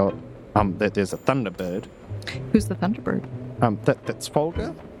 Then you've got there's a thunderbird. Who's the Thunderbird? That's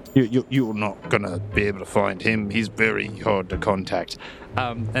Fulgar. You're not gonna be able to find him. He's very hard to contact.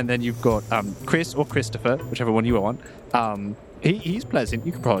 And then you've got Chris or Christopher, whichever one you want. He's pleasant.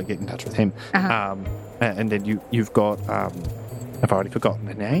 You could probably get in touch with him. Uh-huh. And then you've got I've already forgotten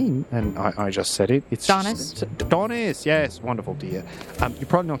the name, and I just said it. It's Donis? Donis, yes, wonderful dear. You're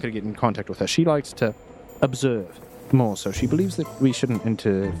probably not going to get in contact with her. She likes to observe more, so she believes that we shouldn't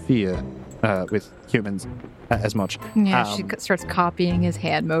interfere with humans as much. Yeah, she starts copying his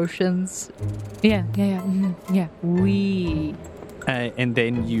hand motions. Yeah. We. And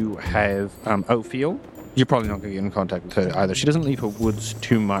then you have Ophiel. You're probably not going to get in contact with her either. She doesn't leave her woods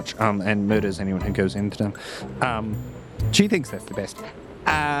too much and murders anyone who goes into them. She thinks that's the best.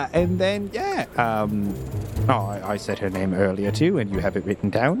 And then, I said her name earlier too, and you have it written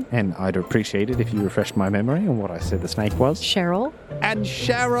down, and I'd appreciate it if you refreshed my memory on what I said the snake was. Cheryl? And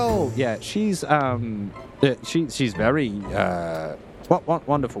Cheryl! Yeah, she's very,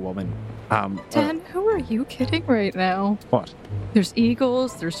 wonderful woman. Dan, who are you kidding right now? What? There's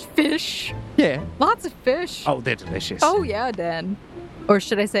eagles, there's fish. Yeah. Lots of fish. Oh, they're delicious. Oh, yeah, Dan. Or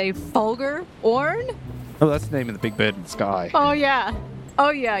should I say Fulgar? Orn? Oh, that's the name of the big bird in the sky. Oh, yeah.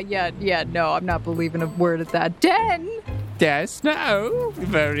 No, I'm not believing a word of that. Den! Yes, no.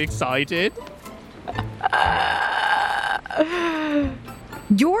 Very excited.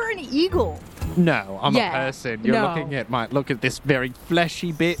 You're an eagle. No, I'm Yeah, a person. You're no. looking at look at this very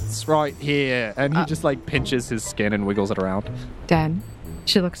fleshy bits right here. And he just pinches his skin and wiggles it around. Dan.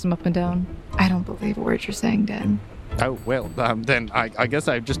 She looks him up and down. I don't believe a word you're saying, Dan. Oh, well, then I guess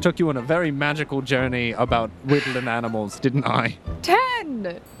I just took you on a very magical journey about woodland animals, didn't I?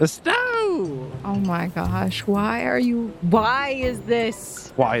 10! The snow! Oh my gosh, why is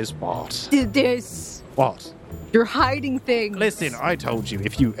this? Why is what? This. What? You're hiding things. Listen, I told you,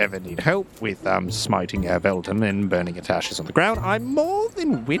 if you ever need help with smiting Veltum and burning its ashes on the ground, I'm more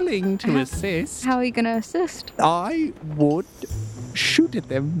than willing to assist. How are you going to assist? I would shoot at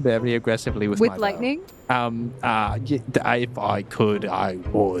them very aggressively with my bow. lightning? If I could, I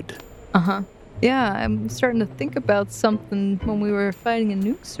would. Uh-huh. Yeah, I'm starting to think about something when we were fighting in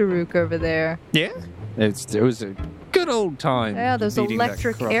Nuksaruk over there. Yeah? It was a good old time. Yeah, those beating that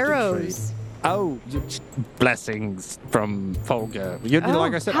electric corrupted arrows. tree. Oh, blessings from Fulgar.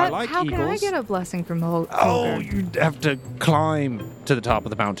 Like I said, how, I like how eagles. How can I get a blessing from Fulgar? Oh, you'd have to climb to the top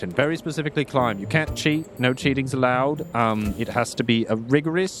of the mountain. Very specifically climb. You can't cheat. No cheating's allowed. It has to be a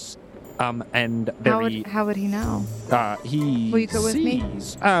rigorous and very... How would he know? He Will you go with me?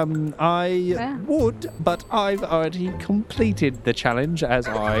 sees. I would, but I've already completed the challenge as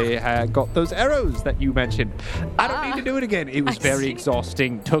I got those arrows that you mentioned. I don't need to do it again. It was very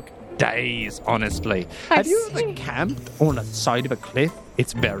exhausting. Took days, honestly. Have you ever camped on the side of a cliff?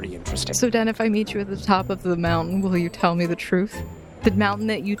 It's very interesting. So, Dan, if I meet you at the top of the mountain, will you tell me the truth? The mountain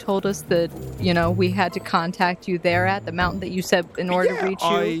that you told us that, we had to contact you there at, the mountain that you said in order to reach you?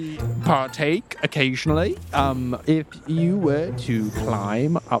 I partake occasionally. If you were to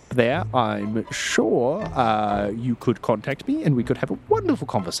climb up there, I'm sure you could contact me and we could have a wonderful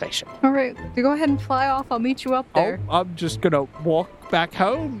conversation. All right, you go ahead and fly off. I'll meet you up there. Oh, I'm just going to walk back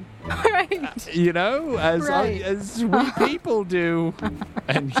home. All right. As we people do.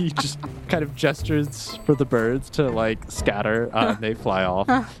 And he just kind of gestures for the birds to scatter. They fly off.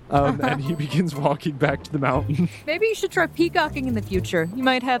 And he begins walking back to the mountain. Maybe you should try peacocking in the future. You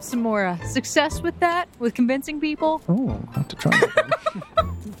might have some more success with that, with convincing people. Oh, I'll have to try that.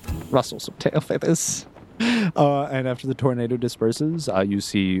 Rustle some tail feathers. And after the tornado disperses, you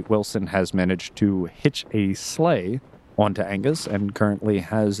see Wilson has managed to hitch a sleigh onto Angus and currently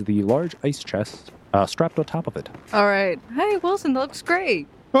has the large ice chest strapped on top of it. All right. Hey, Wilson, that looks great.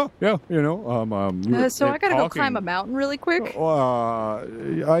 Oh, yeah, you know, So I gotta go climb a mountain really quick.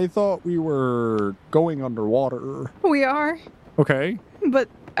 I thought we were going underwater. We are, Okay. but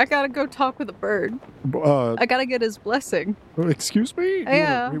I gotta go talk with a bird. I gotta get his blessing. Excuse me? You wanna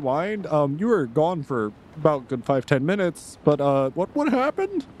Yeah. Rewind. You were gone for about a good 5-10 minutes, but what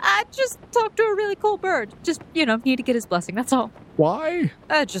happened? I just talked to a really cool bird. Just, need to get his blessing, that's all. Why?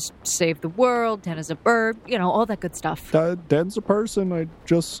 Just save the world, Den is a bird, all that good stuff. Den's a person. I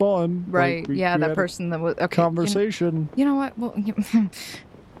just saw him. Right, we that had a person that was... Okay, conversation. You know what? Well,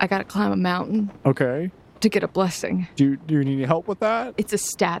 I gotta climb a mountain Okay. to get a blessing. Do you need any help with that? It's a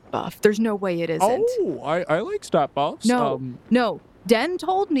stat buff. There's no way it isn't. Oh, I like stat buffs. No. Den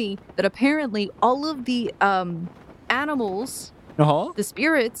told me that apparently all of the animals, Uh-huh. the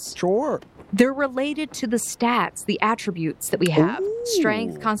spirits, Sure. they're related to the stats, the attributes that we have. Ooh.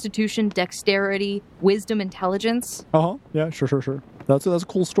 Strength, constitution, dexterity, wisdom, intelligence. Uh-huh. Yeah, sure. That's a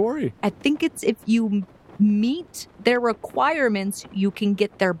cool story. I think it's if you meet their requirements, you can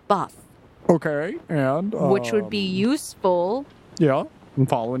get their buff, Okay, and which would be useful. Yeah, I'm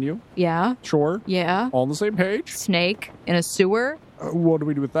following you. Yeah, Sure. yeah. All on the same page. Snake in a sewer. What do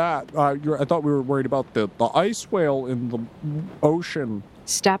we do with that? I thought we were worried about the ice whale in the ocean.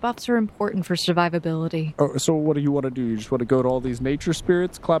 Stat buffs are important for survivability. So what do you want to do? You just want to go to all these nature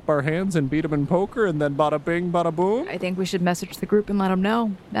spirits, clap our hands, and beat them in poker, and then bada bing, bada boom? I think we should message the group and let them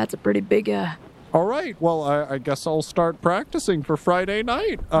know. That's a pretty big, All right. Well, I guess I'll start practicing for Friday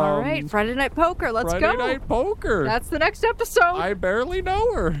night. All right, Friday Night Poker. Let's Friday go. Night Poker. That's the next episode. I barely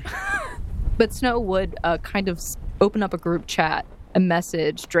know her. But Snow would kind of open up a group chat and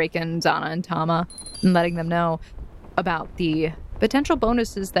message Drake and Zana and Tama and letting them know about the potential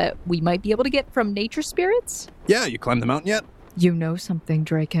bonuses that we might be able to get from nature spirits. Yeah, you climbed the mountain yet? You know something,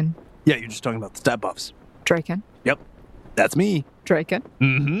 Draken. Yeah, you're just talking about the stat buffs. Draken. Yep, that's me. Draken.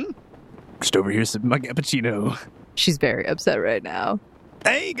 Mm-hmm. Just over here sipping my cappuccino. She's very upset right now.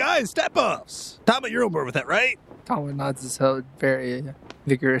 Hey, guys, stat buffs. Tama, you're on board with that, right? Tama nods his head very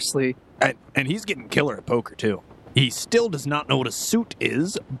vigorously. And he's getting killer at poker, too. He still does not know what a suit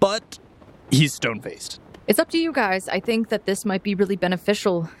is, but he's stone-faced. It's up to you guys. I think that this might be really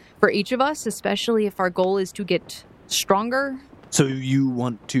beneficial for each of us, especially if our goal is to get stronger. So you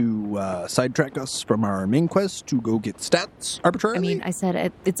want to sidetrack us from our main quest to go get stats arbitrarily? I mean, I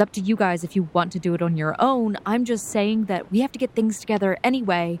said it's up to you guys if you want to do it on your own. I'm just saying that we have to get things together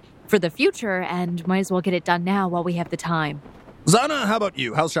anyway for the future and might as well get it done now while we have the time. Zana, how about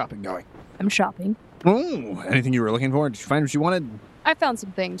you? How's shopping going? I'm shopping. Oh, anything you were looking for? Did you find what you wanted? I found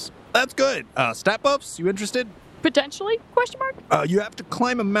some things. That's good. Stat buffs, you interested? Potentially? Question mark? You have to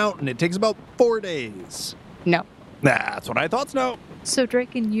climb a mountain. It takes about 4 days. No. That's what I thought, Snow. So,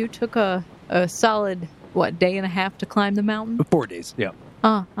 Drake, and you took a solid, day and a half to climb the mountain? 4 days, yeah.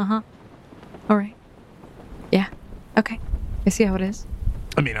 Uh-huh. All right. Yeah. Okay. I see how it is.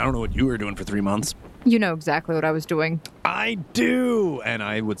 I mean, I don't know what you were doing for 3 months. You know exactly what I was doing. I do, and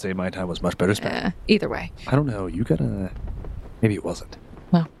I would say my time was much better spent. Either way. I don't know. You gotta. Maybe it wasn't.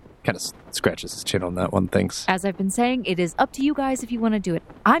 Well. Kind of scratches his chin on that one, thanks. As I've been saying, it is up to you guys if you want to do it.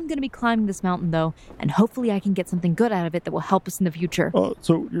 I'm going to be climbing this mountain, though, and hopefully I can get something good out of it that will help us in the future.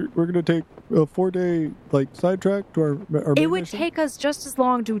 So we're going to take a 4-day, sidetrack to our It main would mission? take us just as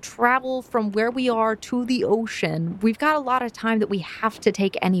long to travel from where we are to the ocean. We've got a lot of time that we have to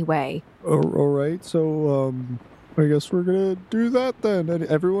take anyway. All right, so I guess we're gonna do that then. And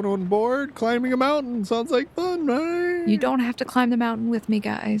everyone on board? Climbing a mountain sounds like fun, right? You don't have to climb the mountain with me,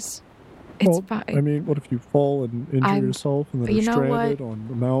 guys. It's fine. I mean, what if you fall and injure yourself and then you you're know stranded on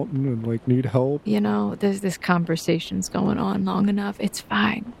the mountain and need help? This conversation's going on long enough. It's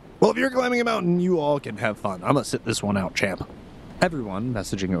fine. Well, if you're climbing a mountain, you all can have fun. I'm gonna sit this one out, champ. Everyone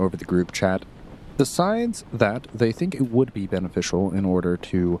messaging over the group chat decides that they think it would be beneficial in order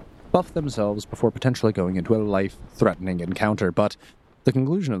to buff themselves before potentially going into a life-threatening encounter, but the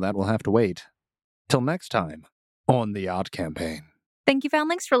conclusion of that will have to wait till next time on The Odd Campaign. Thank you,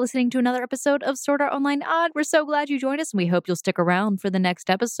 Foundlings, for listening to another episode of Sword Art Online Odd. We're so glad you joined us, and we hope you'll stick around for the next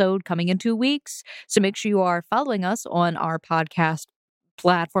episode coming in 2 weeks. So make sure you are following us on our podcast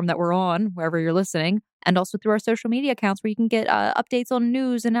platform that we're on, wherever you're listening, and also through our social media accounts where you can get updates on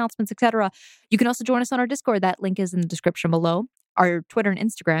news, announcements, etc. You can also join us on our Discord. That link is in the description below. Our Twitter and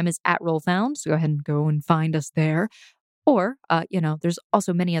Instagram is @RollFound, so go ahead and go and find us there. Or, there's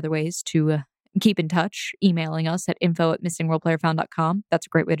also many other ways to keep in touch, emailing us at info@missingroleplayerfound.com. That's a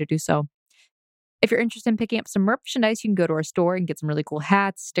great way to do so. If you're interested in picking up some merchandise, you can go to our store and get some really cool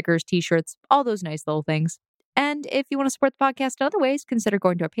hats, stickers, t-shirts, all those nice little things. And if you want to support the podcast in other ways, consider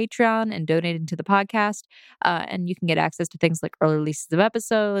going to our Patreon and donating to the podcast. And you can get access to things like early releases of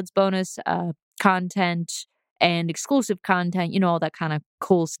episodes, bonus content, and exclusive content. All that kind of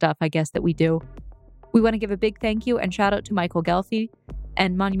cool stuff, I guess, that we do. We want to give a big thank you and shout out to Michael Gelfi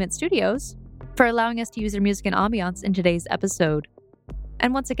and Monument Studios for allowing us to use their music and ambiance in today's episode.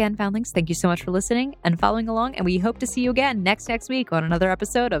 And once again, Foundlings, thank you so much for listening and following along, and we hope to see you again next week on another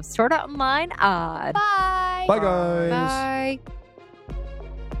episode of Sword Art Online Odd. Bye. Bye, guys. Bye.